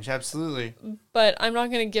 5-star range. Absolutely. But I'm not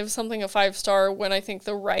going to give something a 5-star when I think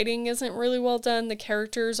the writing isn't really well done, the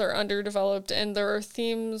characters are underdeveloped, and there are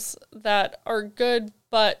themes that are good,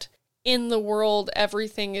 but in the world,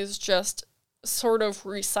 everything is just sort of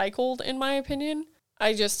recycled, in my opinion.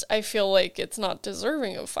 I feel like it's not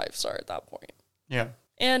deserving of 5-star at that point. Yeah.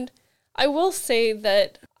 And I will say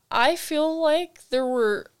that I feel like there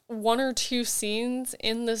were 1 or 2 scenes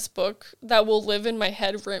in this book that will live in my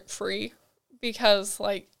head rent-free because,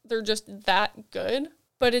 like, they're just that good.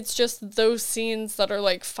 But it's just those scenes that are,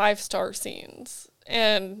 like, 5-star scenes.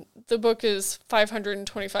 And the book is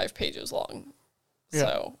 525 pages long. Yeah.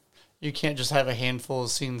 So you can't just have a handful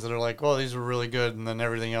of scenes that are like, well, these were really good, and then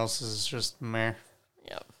everything else is just meh.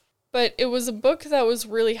 Yeah. But it was a book that was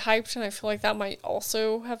really hyped, and I feel like that might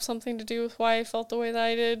also have something to do with why I felt the way that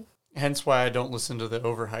I did. Hence why I don't listen to the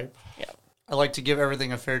overhype. Yeah. I like to give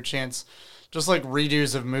everything a fair chance. Just like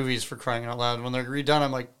redos of movies, for crying out loud. When they're redone,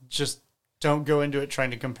 I'm like, just don't go into it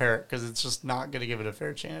trying to compare it, because it's just not going to give it a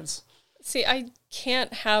fair chance. See, I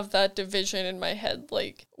can't have that division in my head.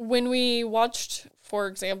 Like, when we watched, for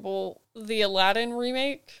example, the Aladdin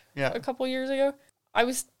remake a couple years ago, I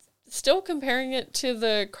was still comparing it to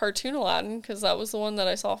the cartoon Aladdin, because that was the one that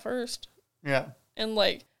I saw first. Yeah. And,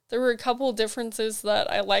 like, there were a couple differences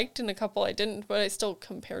that I liked and a couple I didn't, but I still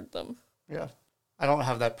compared them. Yeah. I don't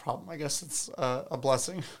have that problem. I guess it's a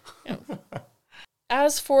blessing. Yeah.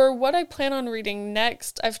 As for what I plan on reading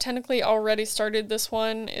next, I've technically already started this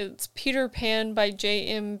one. It's Peter Pan by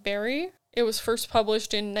J.M. Barrie. It was first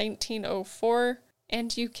published in 1904,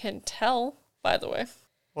 and you can tell, by the way.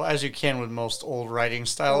 Well, as you can with most old writing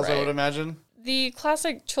styles, right. I would imagine. The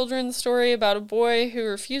classic children's story about a boy who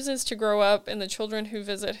refuses to grow up and the children who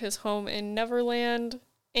visit his home in Neverland.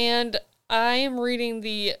 And I am reading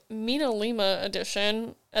the Mina Lima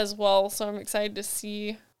edition as well, so I'm excited to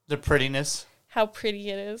see the prettiness. How pretty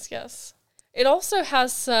it is, yes. It also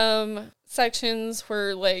has some sections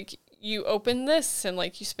where, like, you open this and,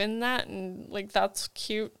 like, you spin that and, like, that's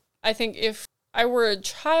cute. I think if I were a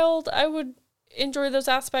child, I would enjoy those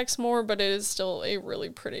aspects more, but it is still a really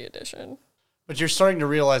pretty edition. But you're starting to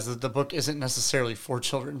realize that the book isn't necessarily for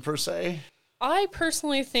children, per se. I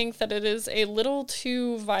personally think that it is a little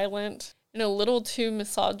too violent and a little too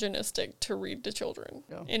misogynistic to read to children,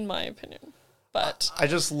 in my opinion. But I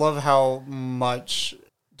just love how much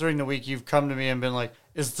during the week you've come to me and been like,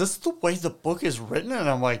 is this the way the book is written? And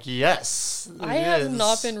I'm like, yes, I have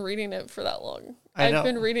not been reading it for that long. I've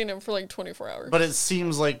been reading it for like 24 hours. But it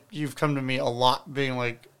seems like you've come to me a lot being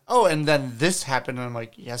like, oh, and then this happened. And I'm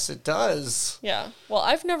like, yes, it does. Yeah. Well,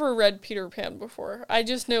 I've never read Peter Pan before. I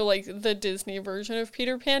just know like the Disney version of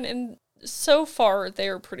Peter Pan. And so far, they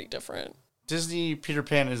are pretty different. Disney Peter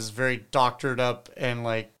Pan is very doctored up and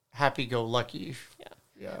like happy-go-lucky.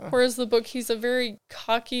 Yeah. Whereas the book, he's a very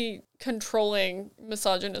cocky, controlling,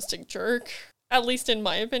 misogynistic jerk. At least in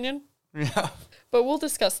my opinion. Yeah. But we'll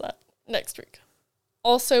discuss that next week.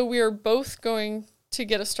 Also, we are both going to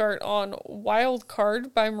get a start on Wild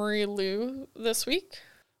Card by Marie Lu this week.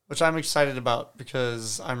 Which I'm excited about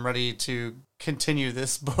because I'm ready to continue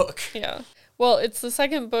this book. Yeah. Well, it's the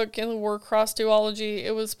second book in the Warcross duology.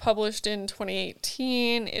 It was published in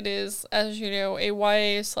 2018. It is, as you know, a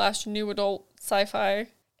YA/new adult sci-fi.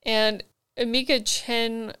 And Emika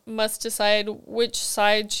Chen must decide which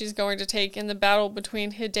side she's going to take in the battle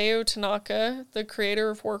between Hideo Tanaka, the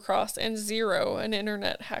creator of Warcross, and Zero, an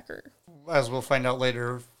internet hacker. As we'll find out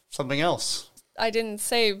later, something else. I didn't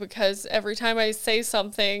say because every time I say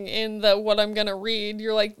something in the what I'm going to read,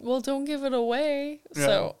 you're like, well, don't give it away. Yeah.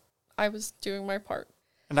 So I was doing my part.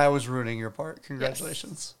 And I was ruining your part.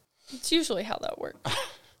 Congratulations. Yes. It's usually how that works.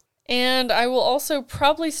 And I will also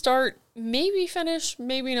probably start, maybe finish,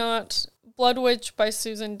 maybe not, Blood Witch by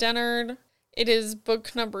Susan Dennard. It is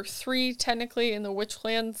book number 3, technically, in the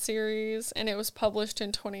Witchland series, and it was published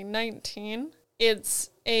in 2019. It's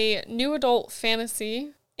a new adult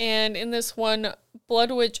fantasy, and in this one,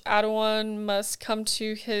 Blood Witch Adawan must come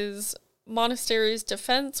to his monastery's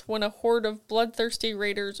defense when a horde of bloodthirsty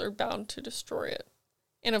raiders are bound to destroy it.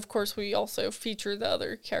 And of course, we also feature the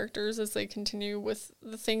other characters as they continue with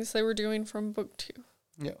the things they were doing from book 2.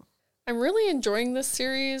 Yeah. I'm really enjoying this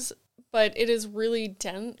series, but it is really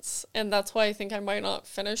dense, and that's why I think I might not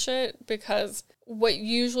finish it, because what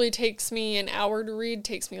usually takes me an hour to read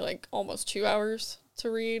takes me like almost 2 hours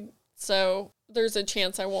to read. So there's a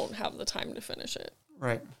chance I won't have the time to finish it.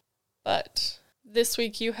 Right. But this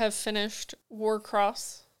week you have finished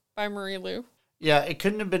Warcross by Marie Lu. Yeah, it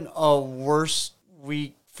couldn't have been a worse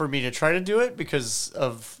week for me to try to do it because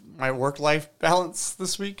of my work-life balance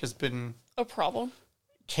this week has been a problem.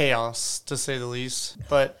 Chaos, to say the least.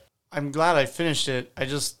 But I'm glad I finished it. I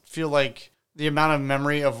just feel like the amount of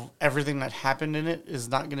memory of everything that happened in it is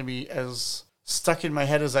not going to be as stuck in my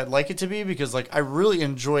head as I'd like it to be, because like I really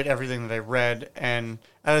enjoyed everything that I read, and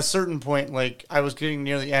at a certain point, like I was getting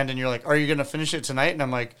near the end and you're like, are you going to finish it tonight? And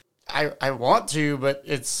I'm like, I want to, but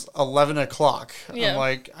it's 11 o'clock. Yeah. I'm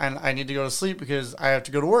like, I need to go to sleep because I have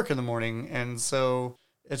to go to work in the morning. And so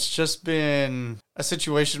it's just been a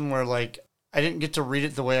situation where, like, I didn't get to read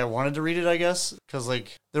it the way I wanted to read it, I guess. Because,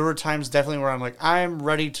 like, there were times definitely where I'm like, I'm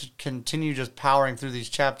ready to continue just powering through these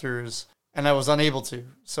chapters. And I was unable to.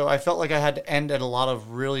 So I felt like I had to end at a lot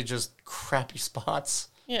of really just crappy spots.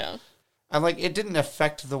 Yeah. And, like, it didn't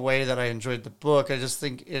affect the way that I enjoyed the book. I just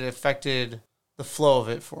think it affected the flow of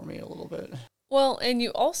it for me a little bit. Well, and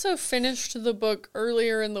you also finished the book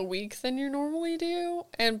earlier in the week than you normally do.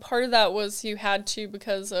 And part of that was you had to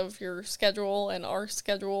because of your schedule and our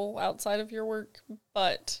schedule outside of your work.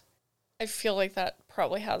 But I feel like that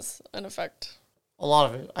probably has an effect. A lot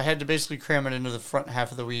of it. I had to basically cram it into the front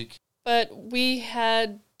half of the week. But we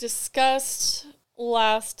had discussed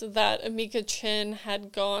last that Emika Chin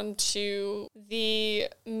had gone to the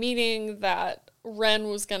meeting that Ren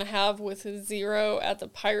was going to have with Zero at the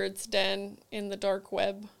Pirate's Den in the dark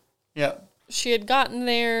web. Yeah. She had gotten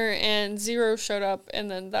there and Zero showed up, and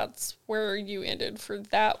then that's where you ended for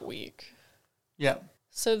that week. Yeah.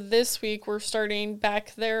 So this week we're starting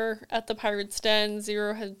back there at the Pirate's Den.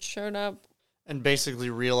 Zero had shown up. And basically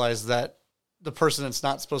realized that the person that's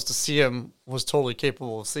not supposed to see him was totally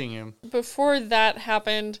capable of seeing him. Before that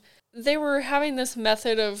happened, they were having this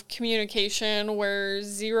method of communication where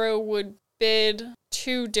Zero would bid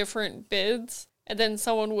 2 different bids, and then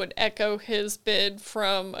someone would echo his bid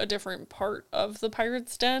from a different part of the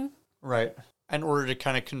Pirate's Den. Right. In order to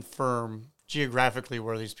kind of confirm geographically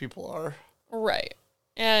where these people are. Right.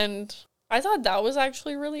 And I thought that was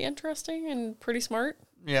actually really interesting and pretty smart.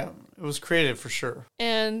 Yeah, it was creative for sure.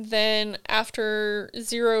 And then after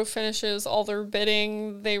Zero finishes all their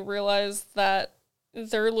bidding, they realize that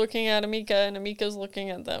they're looking at Emika and Emika's looking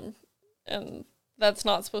at them. And that's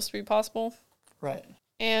not supposed to be possible. Right.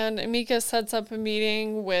 And Emika sets up a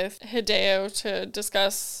meeting with Hideo to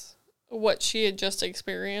discuss what she had just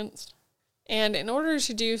experienced. And in order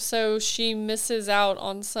to do so, she misses out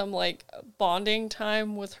on some, like, bonding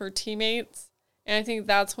time with her teammates. And I think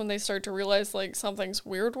that's when they start to realize, like, something's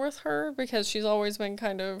weird with her because she's always been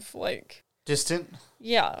kind of, like... distant?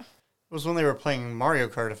 Yeah. It was when they were playing Mario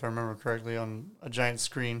Kart, if I remember correctly, on a giant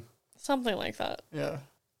screen. Something like that. Yeah.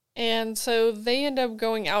 And so they end up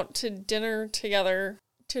going out to dinner together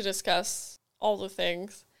to discuss all the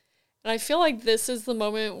things. And I feel like this is the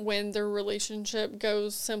moment when their relationship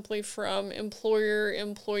goes simply from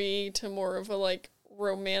employer-employee to more of a, like,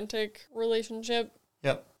 romantic relationship.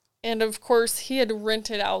 Yep. And, of course, he had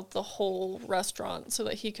rented out the whole restaurant so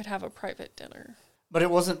that he could have a private dinner. But it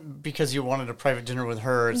wasn't because he wanted a private dinner with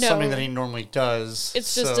her. It's No. something that he normally does.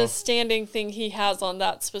 It's just a standing thing he has on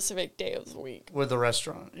that specific day of the week. With the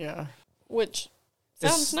restaurant, yeah. Which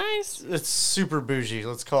sounds nice. It's super bougie.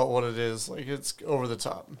 Let's call it what it is. Like, it's over the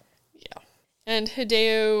top. Yeah. And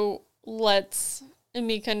Hideo lets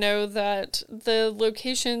Emika know that the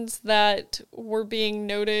locations that were being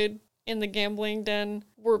noted in the gambling den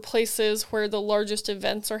were places where the largest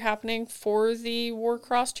events are happening for the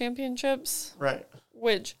Warcross Championships. Right.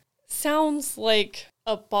 Which sounds like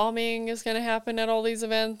a bombing is going to happen at all these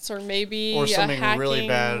events, or maybe or something a hacking, really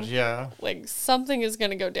bad, yeah. Like, something is going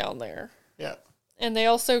to go down there. Yeah. And they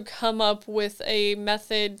also come up with a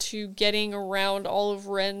method to getting around all of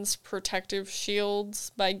Ren's protective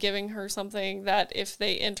shields by giving her something that, if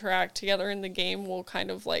they interact together in the game, will kind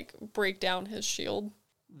of, like, break down his shield.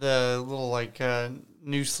 The little, like,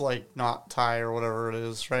 noose, like, knot tie or whatever it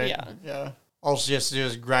is, right? Yeah. Yeah. All she has to do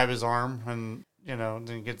is grab his arm and, you know,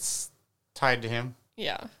 then it gets tied to him.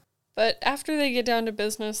 Yeah. But after they get down to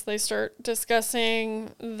business, they start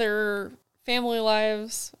discussing their family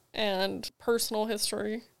lives and personal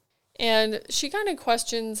history. And she kind of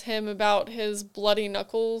questions him about his bloody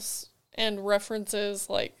knuckles and references,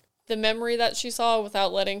 like, the memory that she saw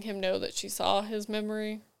without letting him know that she saw his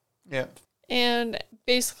memory. Yeah. And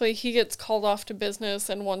basically he gets called off to business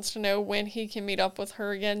and wants to know when he can meet up with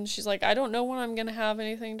her again. She's like, I don't know when I'm going to have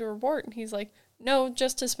anything to report. And he's like, no,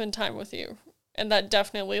 just to spend time with you. And that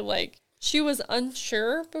definitely, like, she was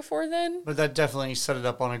unsure before then. But that definitely set it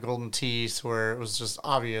up on a golden tease where it was just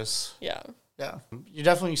obvious. Yeah. Yeah. You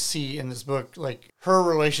definitely see in this book, like, her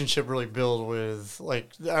relationship really build with,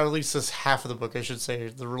 like, at least this half of the book, I should say,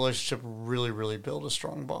 the relationship really, really build a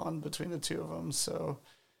strong bond between the two of them. So,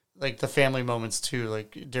 like, the family moments, too.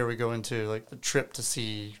 Like, dare we go into, like, the trip to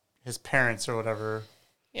see his parents or whatever.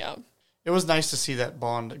 Yeah. It was nice to see that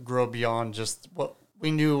bond grow beyond just what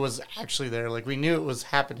we knew was actually there. Like, we knew it was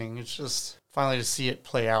happening. It's just finally to see it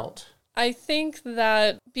play out. I think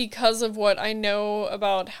that because of what I know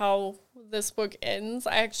about how this book ends,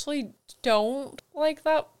 I actually don't like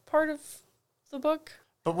that part of the book.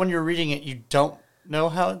 But when you're reading it, you don't know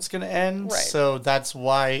how it's going to end. Right. So that's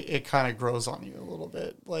why it kind of grows on you a little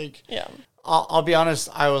bit. Like, Yeah. I'll be honest,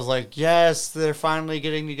 I was like, yes, they're finally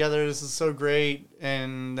getting together. This is so great.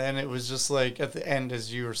 And then it was just like, at the end,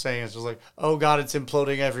 as you were saying, it's just like, oh God, it's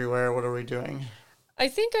imploding everywhere. What are we doing? I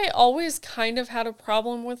think I always kind of had a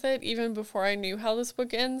problem with it, even before I knew how this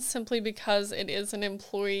book ends, simply because it is an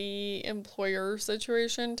employee-employer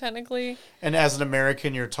situation, technically. And as an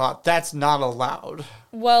American, you're taught that's not allowed.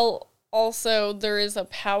 Well, also, there is a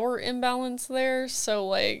power imbalance there, so,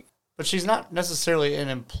 like... But she's not necessarily an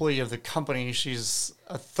employee of the company. She's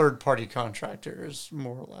a third-party contractor is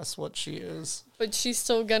more or less what she is. But she's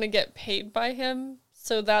still going to get paid by him,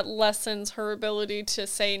 so that lessens her ability to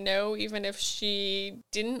say no, even if she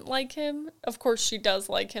didn't like him. Of course, she does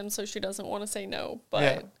like him, so she doesn't want to say no, but...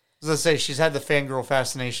 Yeah. As I say, she's had the fangirl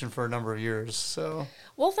fascination for a number of years, so...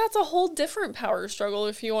 Well, that's a whole different power struggle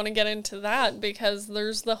if you want to get into that, because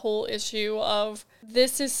there's the whole issue of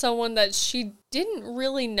this is someone that she didn't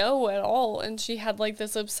really know at all, and she had like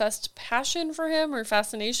this obsessed passion for him or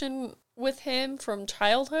fascination with him from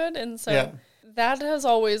childhood, and so that has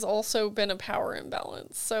always also been a power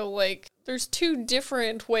imbalance. So like there's two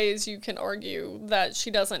different ways you can argue that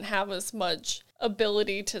she doesn't have as much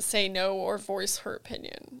ability to say no or voice her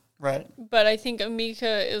opinion. Right. But I think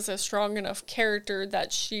Amika is a strong enough character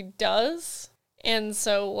that she does. And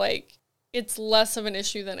so, like, it's less of an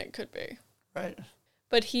issue than it could be. Right.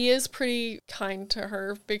 But he is pretty kind to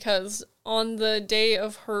her because on the day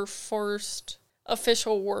of her first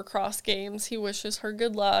official Warcross games, he wishes her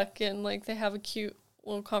good luck and, like, they have a cute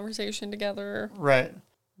little conversation together. Right.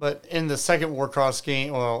 But in the second Warcross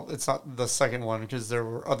game, well, it's not the second one because there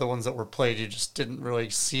were other ones that were played. You just didn't really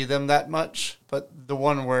see them that much. But the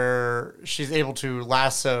one where she's able to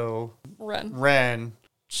lasso Ren,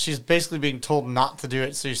 she's basically being told not to do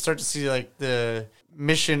it. So you start to see like the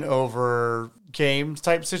mission over game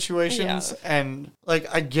type situations. Yeah. And like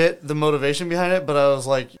I get the motivation behind it, but I was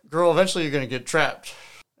like, girl, eventually you're going to get trapped.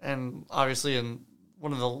 And obviously in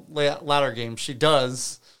one of the latter games, she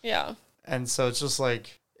does. Yeah. And so it's just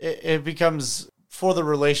like, it becomes for the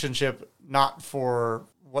relationship, not for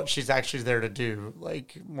what she's actually there to do,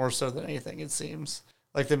 like more so than anything, it seems.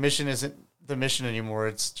 Like the mission isn't the mission anymore.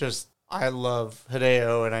 It's just, I love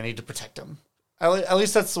Hideo and I need to protect him. At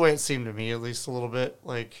least that's the way it seemed to me, at least a little bit.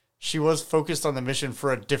 Like she was focused on the mission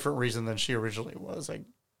for a different reason than she originally was, like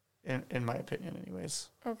in my opinion anyways.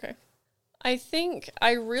 Okay. I think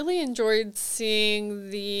I really enjoyed seeing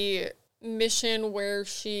the mission where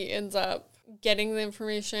she ends up getting the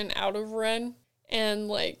information out of Ren, and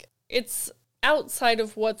like it's outside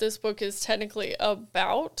of what this book is technically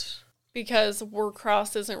about because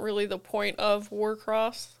Warcross isn't really the point of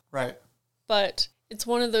Warcross, right? But it's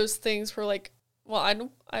one of those things where like, well,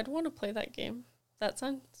 I'd want to play that game. That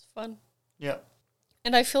sounds fun. Yeah.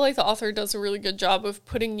 And I feel like the author does a really good job of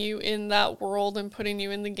putting you in that world and putting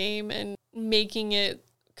you in the game and making it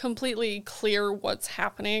completely clear what's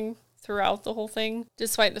happening throughout the whole thing,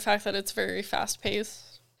 despite the fact that it's very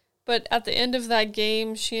fast-paced. But at the end of that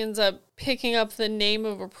game, she ends up picking up the name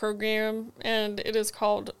of a program, and it is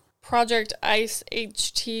called Project Ice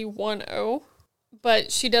HT10.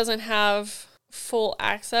 But she doesn't have full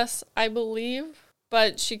access, I believe.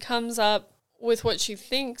 But she comes up with what she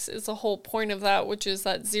thinks is the whole point of that, which is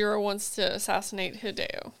that Zero wants to assassinate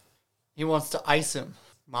Hideo. He wants to ice him,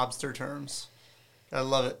 mobster terms. I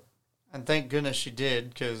love it. And thank goodness she did,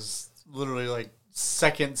 because literally like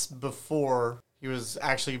seconds before he was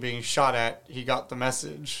actually being shot at, he got the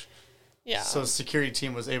message. Yeah. So the security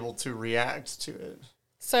team was able to react to it.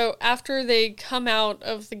 So after they come out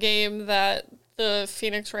of the game that the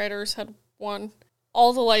Phoenix Riders had won,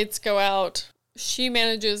 all the lights go out. She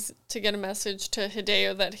manages to get a message to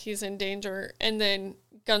Hideo that he's in danger, and then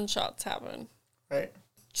gunshots happen. Right.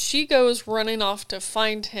 She goes running off to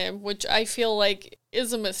find him, which I feel like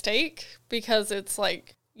is a mistake, because it's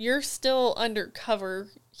like, you're still undercover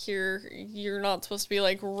here. You're not supposed to be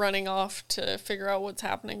like running off to figure out what's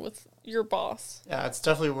happening with your boss. Yeah, it's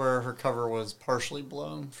definitely where her cover was partially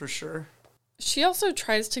blown, for sure. She also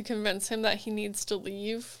tries to convince him that he needs to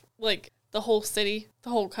leave, like, the whole city,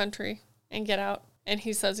 the whole country, and get out. And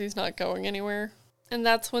he says he's not going anywhere. And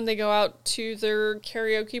that's when they go out to their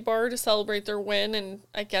karaoke bar to celebrate their win and,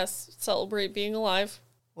 I guess, celebrate being alive.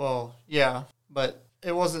 Well, yeah, but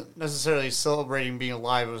it wasn't necessarily celebrating being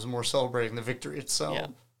alive. It was more celebrating the victory itself. Yeah.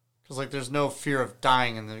 Because, like, there's no fear of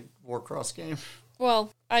dying in the Warcross game.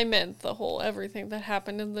 Well, I meant the whole everything that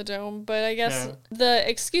happened in the dome. But I guess the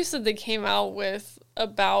excuse that they came out with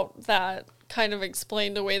about that kind of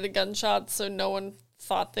explained away the gunshots, so no one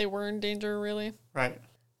thought they were in danger, really. Right.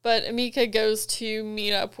 But Emika goes to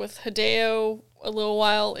meet up with Hideo a little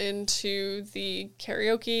while into the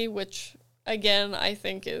karaoke, which, again, I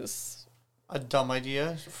think is a dumb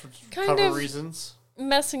idea for cover reasons.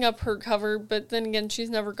 Messing up her cover, but then again, she's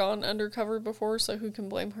never gone undercover before, so who can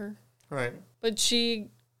blame her? Right. But she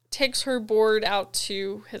takes her board out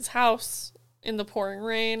to his house in the pouring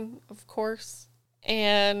rain, of course,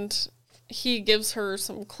 and he gives her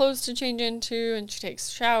some clothes to change into, and she takes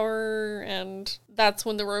a shower, and that's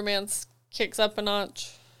when the romance kicks up a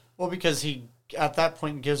notch. Well, because he, at that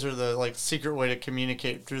point, gives her the, like, secret way to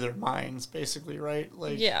communicate through their minds, basically, right?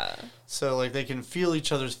 Like, yeah. So, like, they can feel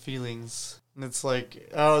each other's feelings. And it's like,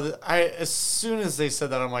 as soon as they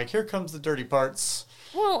said that, I'm like, here comes the dirty parts.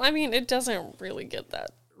 Well, I mean, it doesn't really get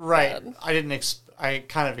that right. bad. I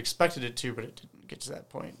kind of expected it to, but it didn't get to that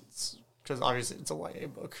point. Because obviously it's a YA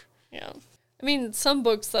book. Yeah. I mean, some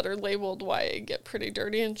books that are labeled YA get pretty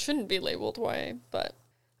dirty and shouldn't be labeled YA, but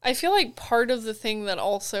I feel like part of the thing that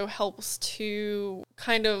also helps to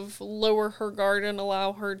kind of lower her guard and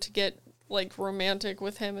allow her to get, like, romantic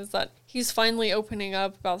with him is that he's finally opening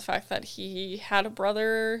up about the fact that he had a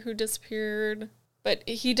brother who disappeared, but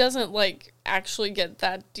he doesn't, like, actually get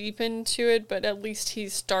that deep into it, but at least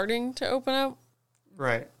he's starting to open up.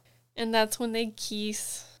 Right. And that's when they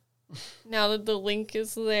kiss. Now that the link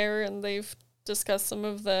is there and they've discussed some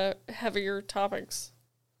of the heavier topics.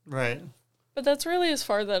 Right. But that's really as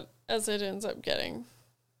far as it ends up getting.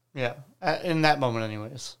 Yeah. In that moment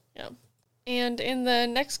anyways. Yeah. And in the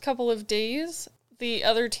next couple of days, the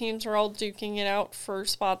other teams are all duking it out for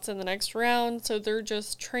spots in the next round. So they're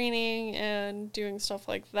just training and doing stuff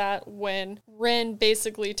like that when Ren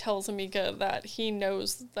basically tells Emika that he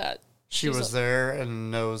knows that she was there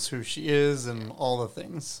and knows who she is and all the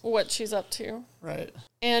things. What she's up to. Right.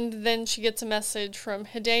 And then she gets a message from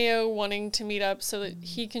Hideo wanting to meet up so that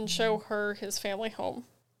he can show her his family home.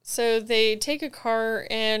 So they take a car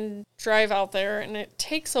and drive out there, and it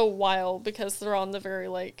takes a while because they're on the very,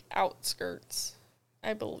 like, outskirts,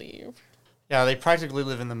 I believe. Yeah, they practically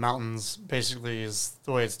live in the mountains, basically, is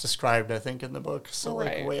the way it's described, I think, in the book. So,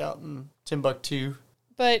 right. Like, way out in Timbuktu.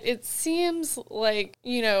 But it seems like,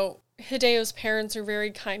 you know, Hideo's parents are very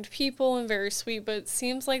kind people and very sweet, but it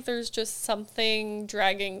seems like there's just something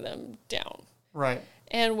dragging them down. Right.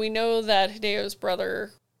 And we know that Hideo's brother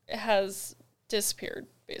has disappeared,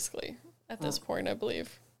 basically, at this point, I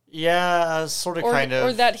believe. Yeah, sort of, kind of.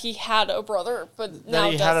 Or that he had a brother, but now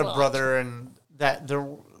he had a brother, and that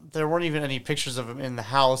there weren't even any pictures of him in the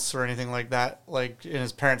house or anything like that, like in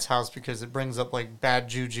his parents' house, because it brings up, like, bad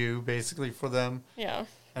juju, basically, for them. Yeah.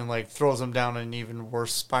 And, like, throws them down an even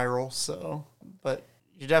worse spiral, so. But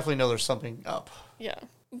you definitely know there's something up. Yeah.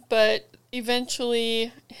 But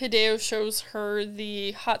eventually, Hideo shows her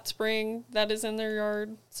the hot spring that is in their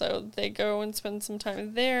yard, so they go and spend some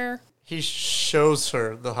time there. He shows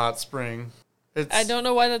her the hot spring. I don't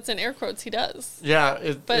know why that's in air quotes. He does.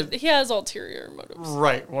 Yeah. But he has ulterior motives.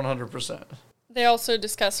 Right, 100%. They also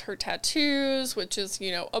discuss her tattoos, which is,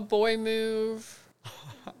 you know, a boy move.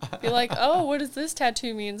 Be like, oh, what does this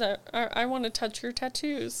tattoo mean? I want to touch your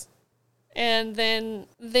tattoos. And then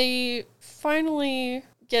they finally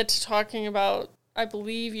get to talking about, I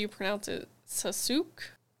believe you pronounce it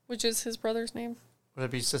Sasuke, which is his brother's name. Would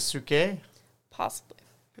it be Sasuke? Possibly.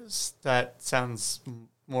 Because that sounds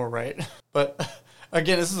more right. But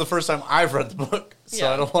again, this is the first time I've read the book, so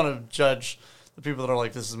yeah. I don't want to judge the people that are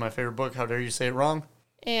like, this is my favorite book. How dare you say it wrong?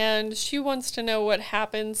 And she wants to know what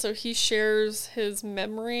happened, so he shares his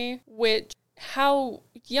memory, which how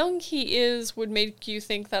young he is would make you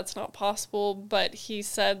think that's not possible, but he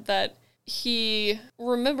said that he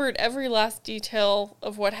remembered every last detail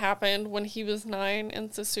of what happened when he was 9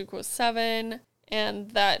 and Sasuke was 7,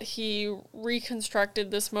 and that he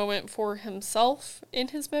reconstructed this moment for himself in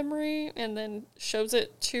his memory and then shows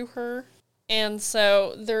it to her. And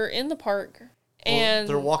so they're in the park. And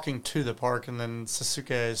they're walking to the park, and then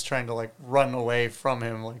Sasuke is trying to, like, run away from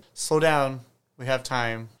him. Like, slow down. We have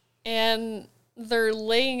time. And they're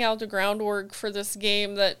laying out the groundwork for this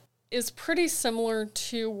game that is pretty similar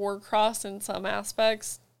to Warcross in some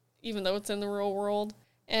aspects, even though it's in the real world.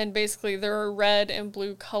 And basically, there are red and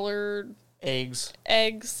blue colored eggs,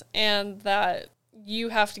 and that you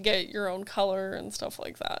have to get your own color and stuff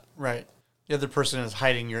like that. Right. The other person is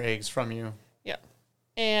hiding your eggs from you. Yeah.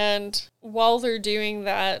 And while they're doing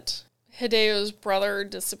that, Hideo's brother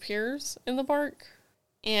disappears in the park.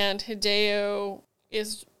 And Hideo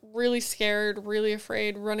is really scared, really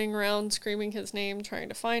afraid, running around screaming his name, trying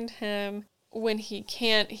to find him. When he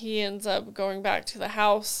can't, he ends up going back to the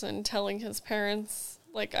house and telling his parents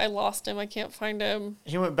Like, I lost him. I can't find him.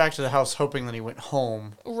 He went back to the house hoping that he went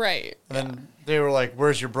home. Right. And then they were like,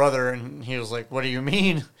 where's your brother? And he was like, what do you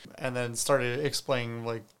mean? And then started explaining,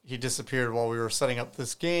 like, he disappeared while we were setting up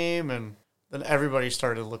this game. And then everybody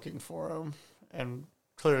started looking for him. And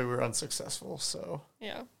clearly we were unsuccessful, so.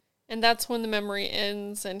 Yeah. And that's when the memory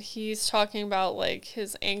ends. And he's talking about, like,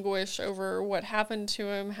 his anguish over what happened to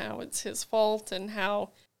him, how it's his fault, and how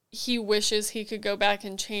he wishes he could go back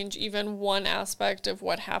and change even one aspect of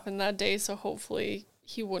what happened that day, so hopefully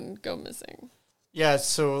he wouldn't go missing. Yeah,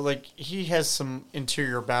 so, like, he has some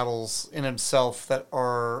interior battles in himself that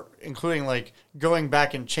are, including, like, going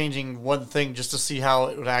back and changing one thing just to see how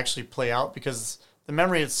it would actually play out, because the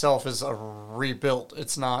memory itself is a rebuilt.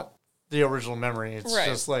 It's not the original memory. It's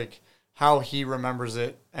just, like, how he remembers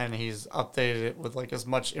it, and he's updated it with, like, as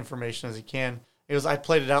much information as he can. It was, I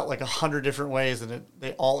played it out like 100 different ways, and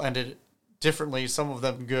they all ended differently. Some of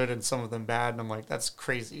them good and some of them bad. And I'm like, that's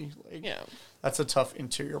crazy. Like, that's a tough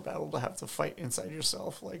interior battle to have to fight inside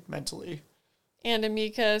yourself, like mentally. And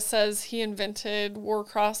Emika says he invented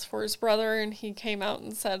Warcross for his brother, and he came out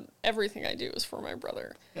and said, everything I do is for my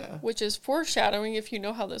brother. Yeah. Which is foreshadowing if you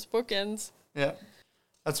know how this book ends. Yeah.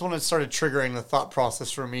 That's when it started triggering the thought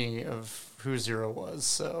process for me of who Zero was,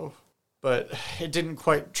 so. But it didn't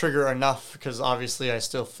quite trigger enough because obviously I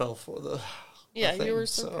still fell for the thing, you were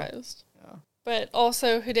surprised. So, yeah. But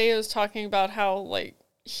also Hideo's talking about how, like,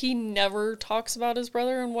 he never talks about his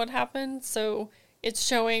brother and what happened, so it's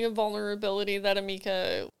showing a vulnerability that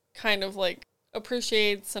Emika kind of, like,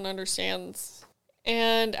 appreciates and understands.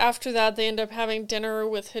 And after that, they end up having dinner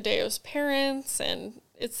with Hideo's parents, and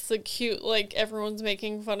it's the cute, like, everyone's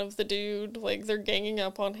making fun of the dude, like, they're ganging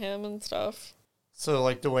up on him and stuff. So,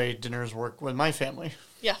 like the way dinners work with my family.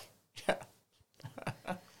 Yeah. Yeah.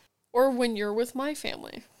 Or when you're with my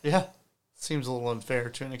family. Yeah. Seems a little unfair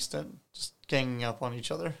to an extent. Just ganging up on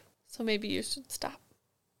each other. So maybe you should stop.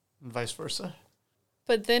 And vice versa.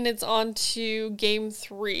 But then it's on to game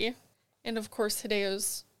 3. And of course,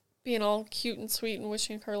 Hideo's being all cute and sweet and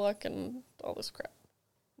wishing her luck and all this crap.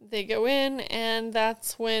 They go in, and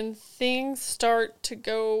that's when things start to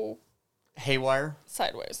go haywire.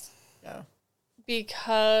 Sideways. Yeah.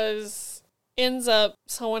 Because ends up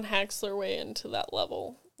someone hacks their way into that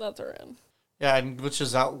level that they're in. Yeah, and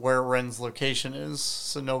glitches out where Ren's location is,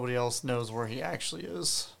 so nobody else knows where he actually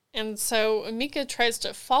is. And so Emika tries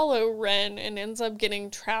to follow Ren and ends up getting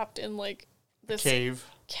trapped in, like, this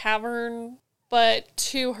cavern. But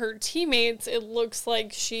to her teammates, it looks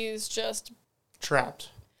like she's just trapped.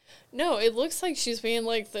 No, it looks like she's being,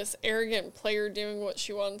 like, this arrogant player doing what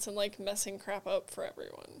she wants and, like, messing crap up for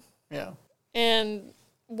everyone. Yeah. And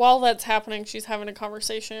while that's happening, she's having a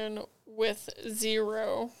conversation with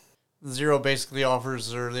Zero. Zero basically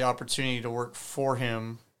offers her the opportunity to work for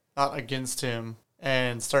him, not against him,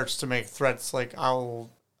 and starts to make threats like, I'll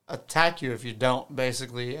attack you if you don't,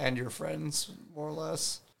 basically, and your friends, more or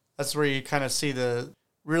less. That's where you kind of see the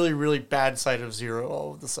really, really bad side of Zero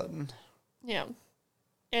all of a sudden. Yeah.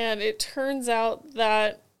 And it turns out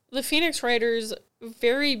that the Phoenix Riders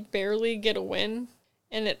very barely get a win.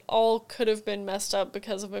 And it all could have been messed up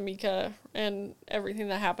because of Emika and everything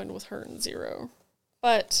that happened with her and Zero.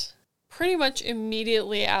 But pretty much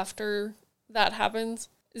immediately after that happens,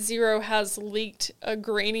 Zero has leaked a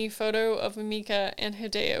grainy photo of Emika and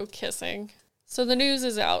Hideo kissing. So the news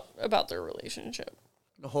is out about their relationship.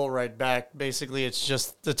 The whole ride back, basically, it's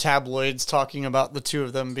just the tabloids talking about the two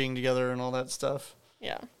of them being together and all that stuff.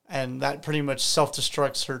 Yeah. And that pretty much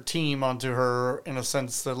self-destructs her team onto her in a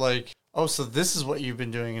sense that, like, oh, so this is what you've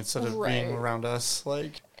been doing instead of being around us,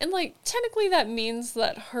 like. And, like, technically that means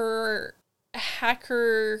that her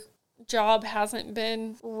hacker job hasn't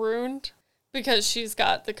been ruined because she's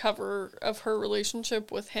got the cover of her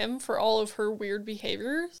relationship with him for all of her weird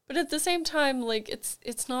behaviors. But at the same time, like,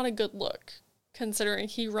 it's not a good look considering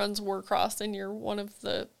he runs Warcross and you're one of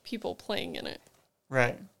the people playing in it.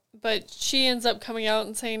 Right. But she ends up coming out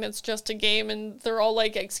and saying it's just a game, and they're all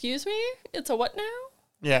like, excuse me? It's a what now?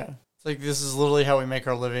 Yeah. It's like, this is literally how we make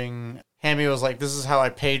our living. Hammy was like, this is how I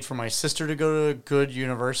paid for my sister to go to a good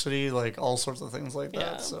university, like all sorts of things like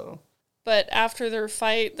that. So, but after their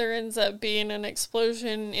fight, there ends up being an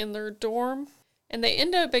explosion in their dorm, and they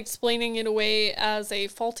end up explaining it away as a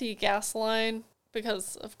faulty gas line,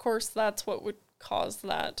 because of course that's what would cause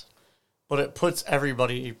that. But it puts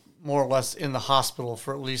everybody more or less in the hospital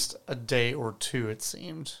for at least a day or two, it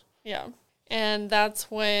seemed. Yeah. And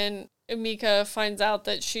that's when Emika finds out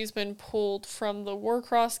that she's been pulled from the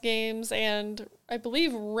Warcross games, and I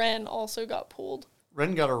believe Ren also got pulled.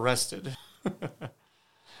 Ren got arrested. A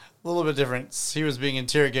little bit different. He was being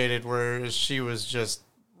interrogated, whereas she was just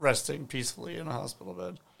resting peacefully in a hospital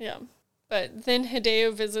bed. Yeah. But then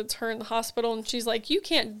Hideo visits her in the hospital, and she's like, you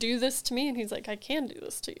can't do this to me. And he's like, I can do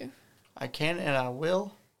this to you. I can and I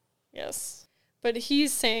will. Yes. But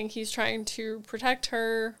he's saying he's trying to protect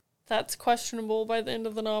her. That's questionable by the end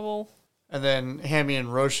of the novel. And then Hammy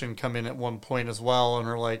and Roshan come in at one point as well and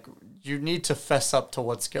are like, you need to fess up to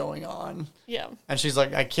what's going on. Yeah. And she's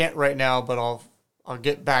like, I can't right now, but I'll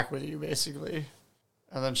get back with you, basically.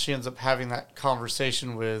 And then she ends up having that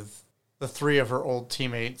conversation with the three of her old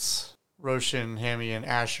teammates, Roshan, Hammy, and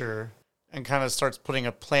Asher, and kind of starts putting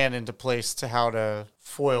a plan into place to how to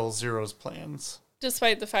foil Zero's plans.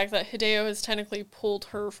 Despite the fact that Hideo has technically pulled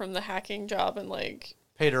her from the hacking job and, like...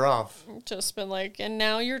 paid her off. Just been like, and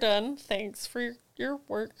now you're done. Thanks for your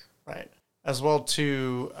work. Right. As well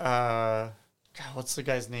to, God, what's the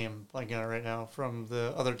guy's name? Blanking on it right now. From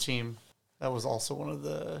the other team. That was also one of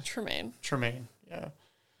the... Tremaine, yeah.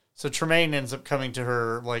 So Tremaine ends up coming to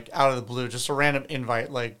her, like, out of the blue. Just a random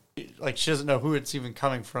invite. Like she doesn't know who it's even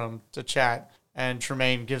coming from to chat. And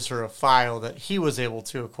Tremaine gives her a file that he was able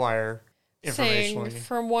to acquire informationally. Saying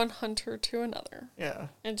from one hunter to another. Yeah.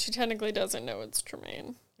 And she technically doesn't know it's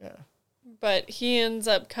Tremaine. Yeah. But he ends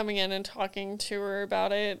up coming in and talking to her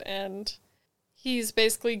about it, and he's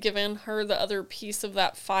basically given her the other piece of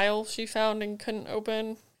that file she found and couldn't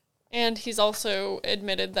open. And he's also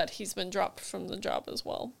admitted that he's been dropped from the job as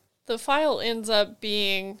well. The file ends up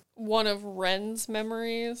being one of Ren's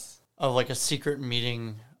memories. Of like a secret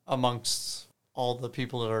meeting amongst all the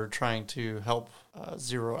people that are trying to help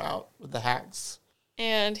Zero out with the hacks.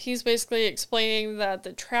 And he's basically explaining that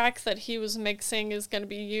the track that he was mixing is going to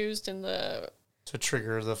be used to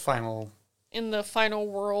trigger the final... in the final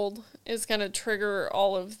world, is going to trigger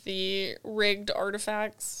all of the rigged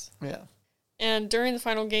artifacts. Yeah. And during the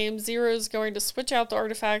final game, Zero's going to switch out the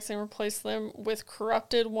artifacts and replace them with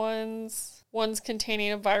corrupted ones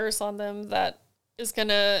containing a virus on them that is going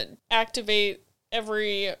to activate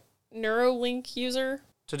every Neuralink user.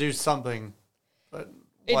 To do something, but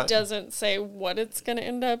it doesn't say what it's going to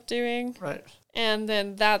end up doing. Right. And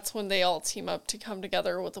then that's when they all team up to come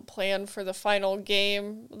together with a plan for the final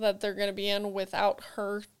game that they're going to be in without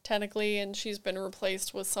her, technically, and she's been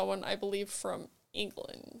replaced with someone, I believe, from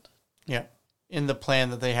England. Yeah. In the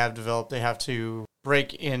plan that they have developed, they have to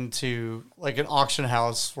break into like an auction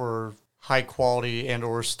house for high quality and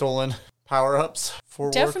or stolen power-ups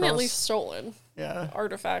for definitely Warcross. Stolen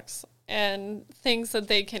artifacts and things that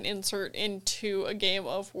they can insert into a game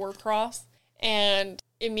of Warcross. And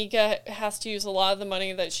Emika has to use a lot of the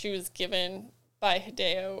money that she was given by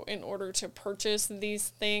Hideo in order to purchase these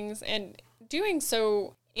things, and doing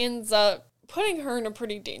so ends up putting her in a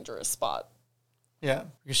pretty dangerous spot. Yeah,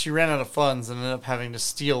 because she ran out of funds and ended up having to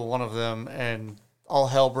steal one of them, and all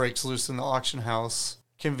hell breaks loose in the auction house.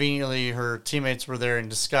 Conveniently, her teammates were there in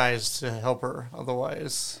disguise to help her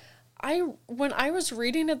otherwise. When I was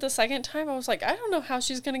reading it the second time, I was like, I don't know how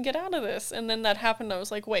she's going to get out of this. And then that happened, I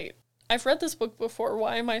was like, wait, I've read this book before.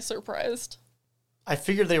 Why am I surprised? I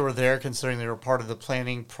figured they were there considering they were part of the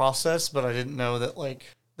planning process, but I didn't know that, like,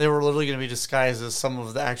 they were literally going to be disguised as some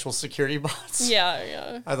of the actual security bots.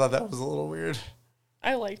 Yeah. I thought that was a little weird.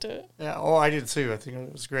 I liked it. Yeah, oh, I did too. I think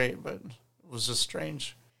it was great, but it was just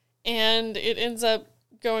strange. And it ends up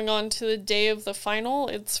going on to the day of the final.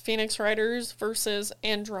 It's Phoenix Riders versus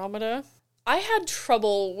Andromeda. I had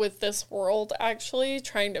trouble with this world, actually,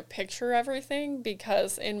 trying to picture everything,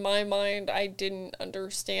 because in my mind, I didn't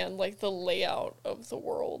understand, like, the layout of the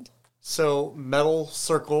world. So, metal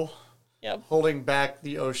circle, holding back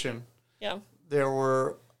the ocean. Yeah. There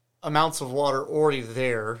were amounts of water already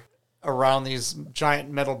there around these giant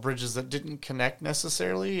metal bridges that didn't connect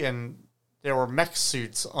necessarily, and there were mech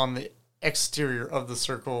suits on the exterior of the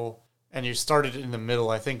circle, and you started in the middle,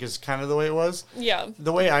 I think is kind of the way it was. Yeah.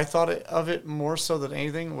 The way I thought of it more so than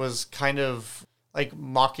anything was kind of like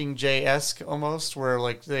Mockingjay-esque almost, where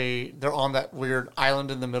like they're on that weird island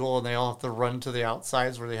in the middle and they all have to run to the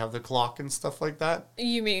outsides where they have the clock and stuff like that.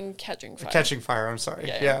 You mean Catching Fire? Catching Fire, I'm sorry.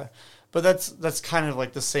 Yeah. But that's kind of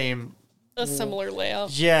like the same... A similar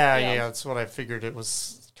layout. Yeah, that's what I figured it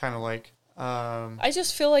was kind of like. I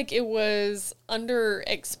just feel like it was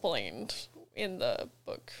under-explained in the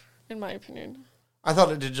book, in my opinion. I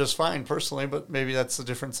thought it did just fine, personally, but maybe that's a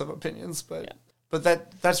difference of opinions. But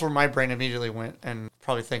that's where my brain immediately went, and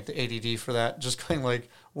probably thank the ADD for that. Just going like,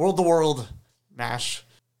 world to world, MASH.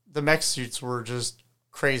 The mech suits were just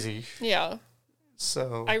crazy. Yeah.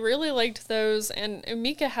 So I really liked those, and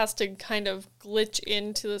Emika has to kind of glitch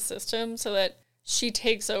into the system so that she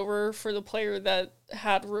takes over for the player that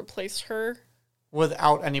had replaced her.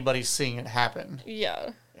 Without anybody seeing it happen.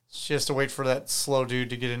 Yeah. She has to wait for that slow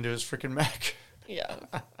dude to get into his freaking mech.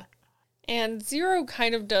 Yeah. And Zero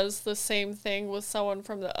kind of does the same thing with someone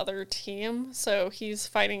from the other team. So he's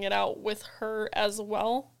fighting it out with her as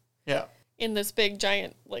well. Yeah. In this big,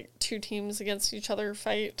 giant, like, 2 teams against each other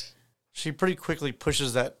fight. She pretty quickly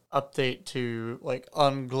pushes that update to, like,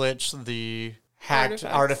 unglitch the hacked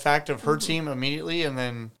artifact of her team immediately. And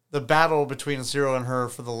then the battle between Zero and her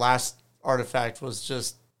for the last artifact was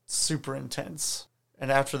just super intense.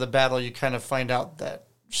 And after the battle, you kind of find out that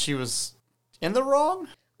she was in the wrong.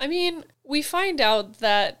 I mean, we find out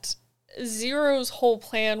that Zero's whole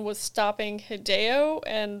plan was stopping Hideo,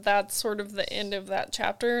 and that's sort of the end of that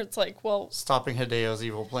chapter. It's like, well... Stopping Hideo's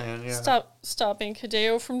evil plan, yeah. Stopping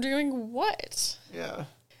Hideo from doing what? Yeah.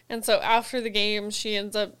 And so after the game, she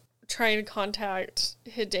ends up trying to contact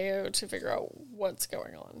Hideo to figure out what's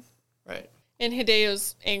going on. Right. And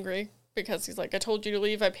Hideo's angry because he's like, I told you to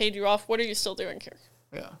leave, I paid you off, what are you still doing here?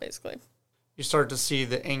 Yeah. Basically. You start to see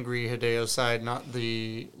the angry Hideo side, not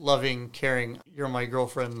the loving, caring, you're my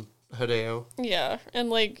girlfriend Hideo. Yeah, and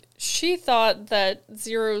like, she thought that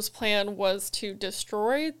Zero's plan was to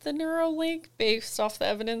destroy the Neuralink based off the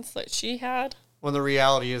evidence that she had. When the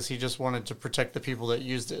reality is he just wanted to protect the people that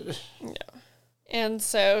used it. Yeah. And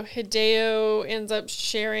so Hideo ends up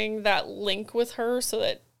sharing that link with her so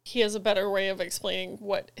that he has a better way of explaining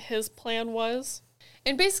what his plan was.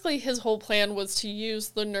 And basically his whole plan was to use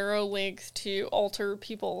the Neuralink to alter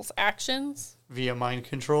people's actions. Via mind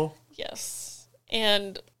control? Yes.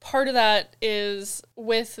 And part of that is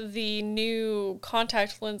with the new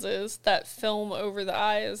contact lenses that film over the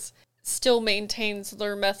eyes still maintains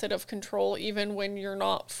their method of control even when you're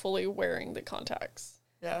not fully wearing the contacts.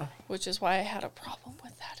 Yeah. Which is why I had a problem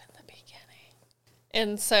with that in the beginning.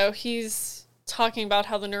 And so he's talking about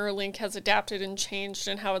how the Neuralink has adapted and changed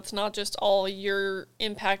and how it's not just all you're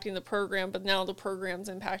impacting the program, but now the program's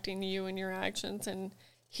impacting you and your actions. And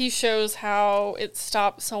he shows how it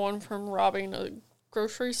stopped someone from robbing a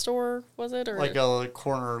grocery store, was it? Or like a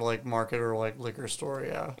corner like market or like liquor store,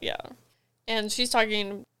 yeah. Yeah. And she's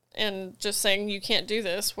talking and just saying, you can't do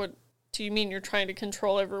this. What do you mean you're trying to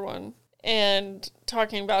control everyone? And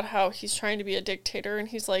talking about how he's trying to be a dictator. And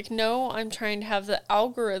he's like, no, I'm trying to have the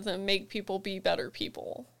algorithm make people be better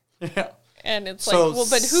people. Yeah. And it's so like, well,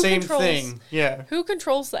 but who same controls, thing. Yeah. Who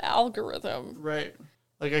controls the algorithm? Right.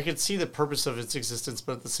 Like, I could see the purpose of its existence,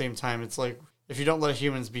 but at the same time, it's like, if you don't let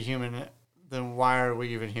humans be human, then why are we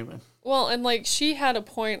even human? Well, and like, she had a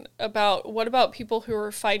point about, what about people who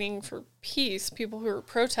are fighting for peace, people who are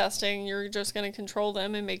protesting, you're just going to control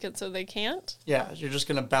them and make it so they can't? Yeah, you're just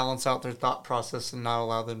going to balance out their thought process and not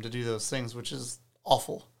allow them to do those things, which is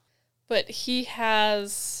awful. But he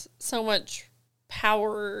has so much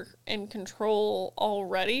power and control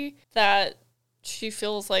already that she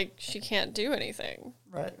feels like she can't do anything.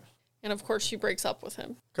 Right. And of course, she breaks up with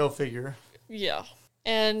him. Go figure. Yeah.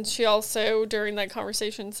 And she also, during that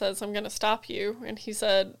conversation, says, I'm going to stop you. And he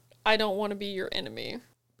said, I don't want to be your enemy,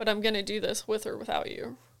 but I'm going to do this with or without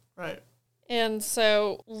you. Right. And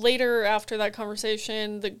so later after that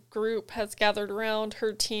conversation, the group has gathered around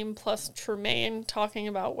her team plus Tremaine talking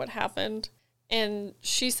about what happened. And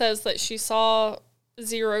she says that she saw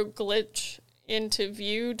Zero glitch into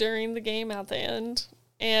view during the game at the end.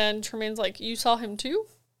 And Tremaine's like, you saw him too?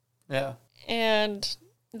 Yeah. And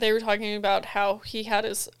they were talking about how he had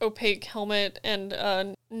his opaque helmet and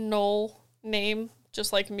a null name,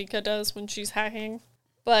 just like Mika does when she's hacking.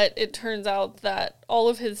 But it turns out that all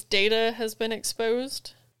of his data has been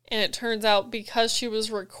exposed. And it turns out because she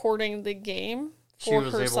was recording the game for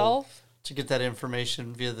herself. To get that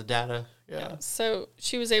information via the data. Yeah. So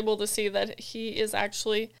she was able to see that he is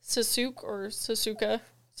actually Sasuke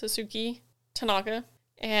Tanaka.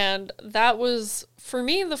 And that was, for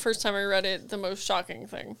me, the first time I read it, the most shocking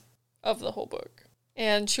thing of the whole book.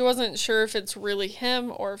 And she wasn't sure if it's really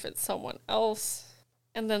him or if it's someone else.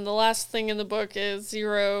 And then the last thing in the book is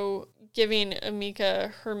Zero giving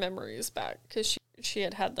Amika her memories back because she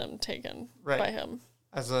had them taken by him.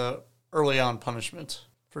 As a early on punishment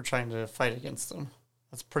for trying to fight against them.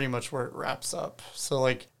 That's pretty much where it wraps up. So,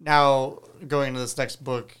 like, now going into this next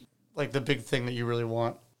book, like, the big thing that you really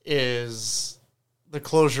want is the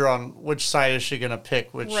closure on which side is she going to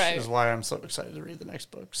pick, which is why I'm so excited to read the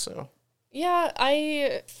next book. So, yeah,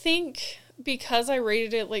 I think because I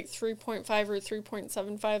rated it like 3.5 or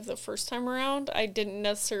 3.75 the first time around, I didn't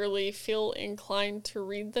necessarily feel inclined to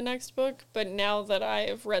read the next book. But now that I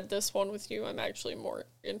have read this one with you, I'm actually more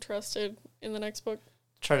interested in the next book.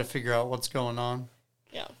 Try to figure out what's going on.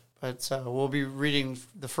 Yeah. But we'll be reading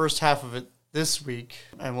the first half of it this week,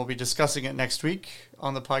 and we'll be discussing it next week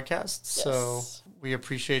on the podcast. Yes. So We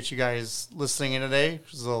appreciate you guys listening in today.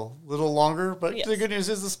 It was a little longer, but the good news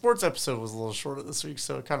is the sports episode was a little shorter this week,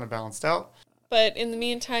 so it kind of balanced out. But in the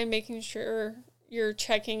meantime, making sure you're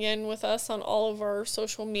checking in with us on all of our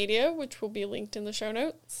social media, which will be linked in the show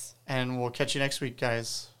notes. And we'll catch you next week,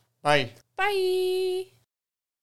 guys. Bye. Bye.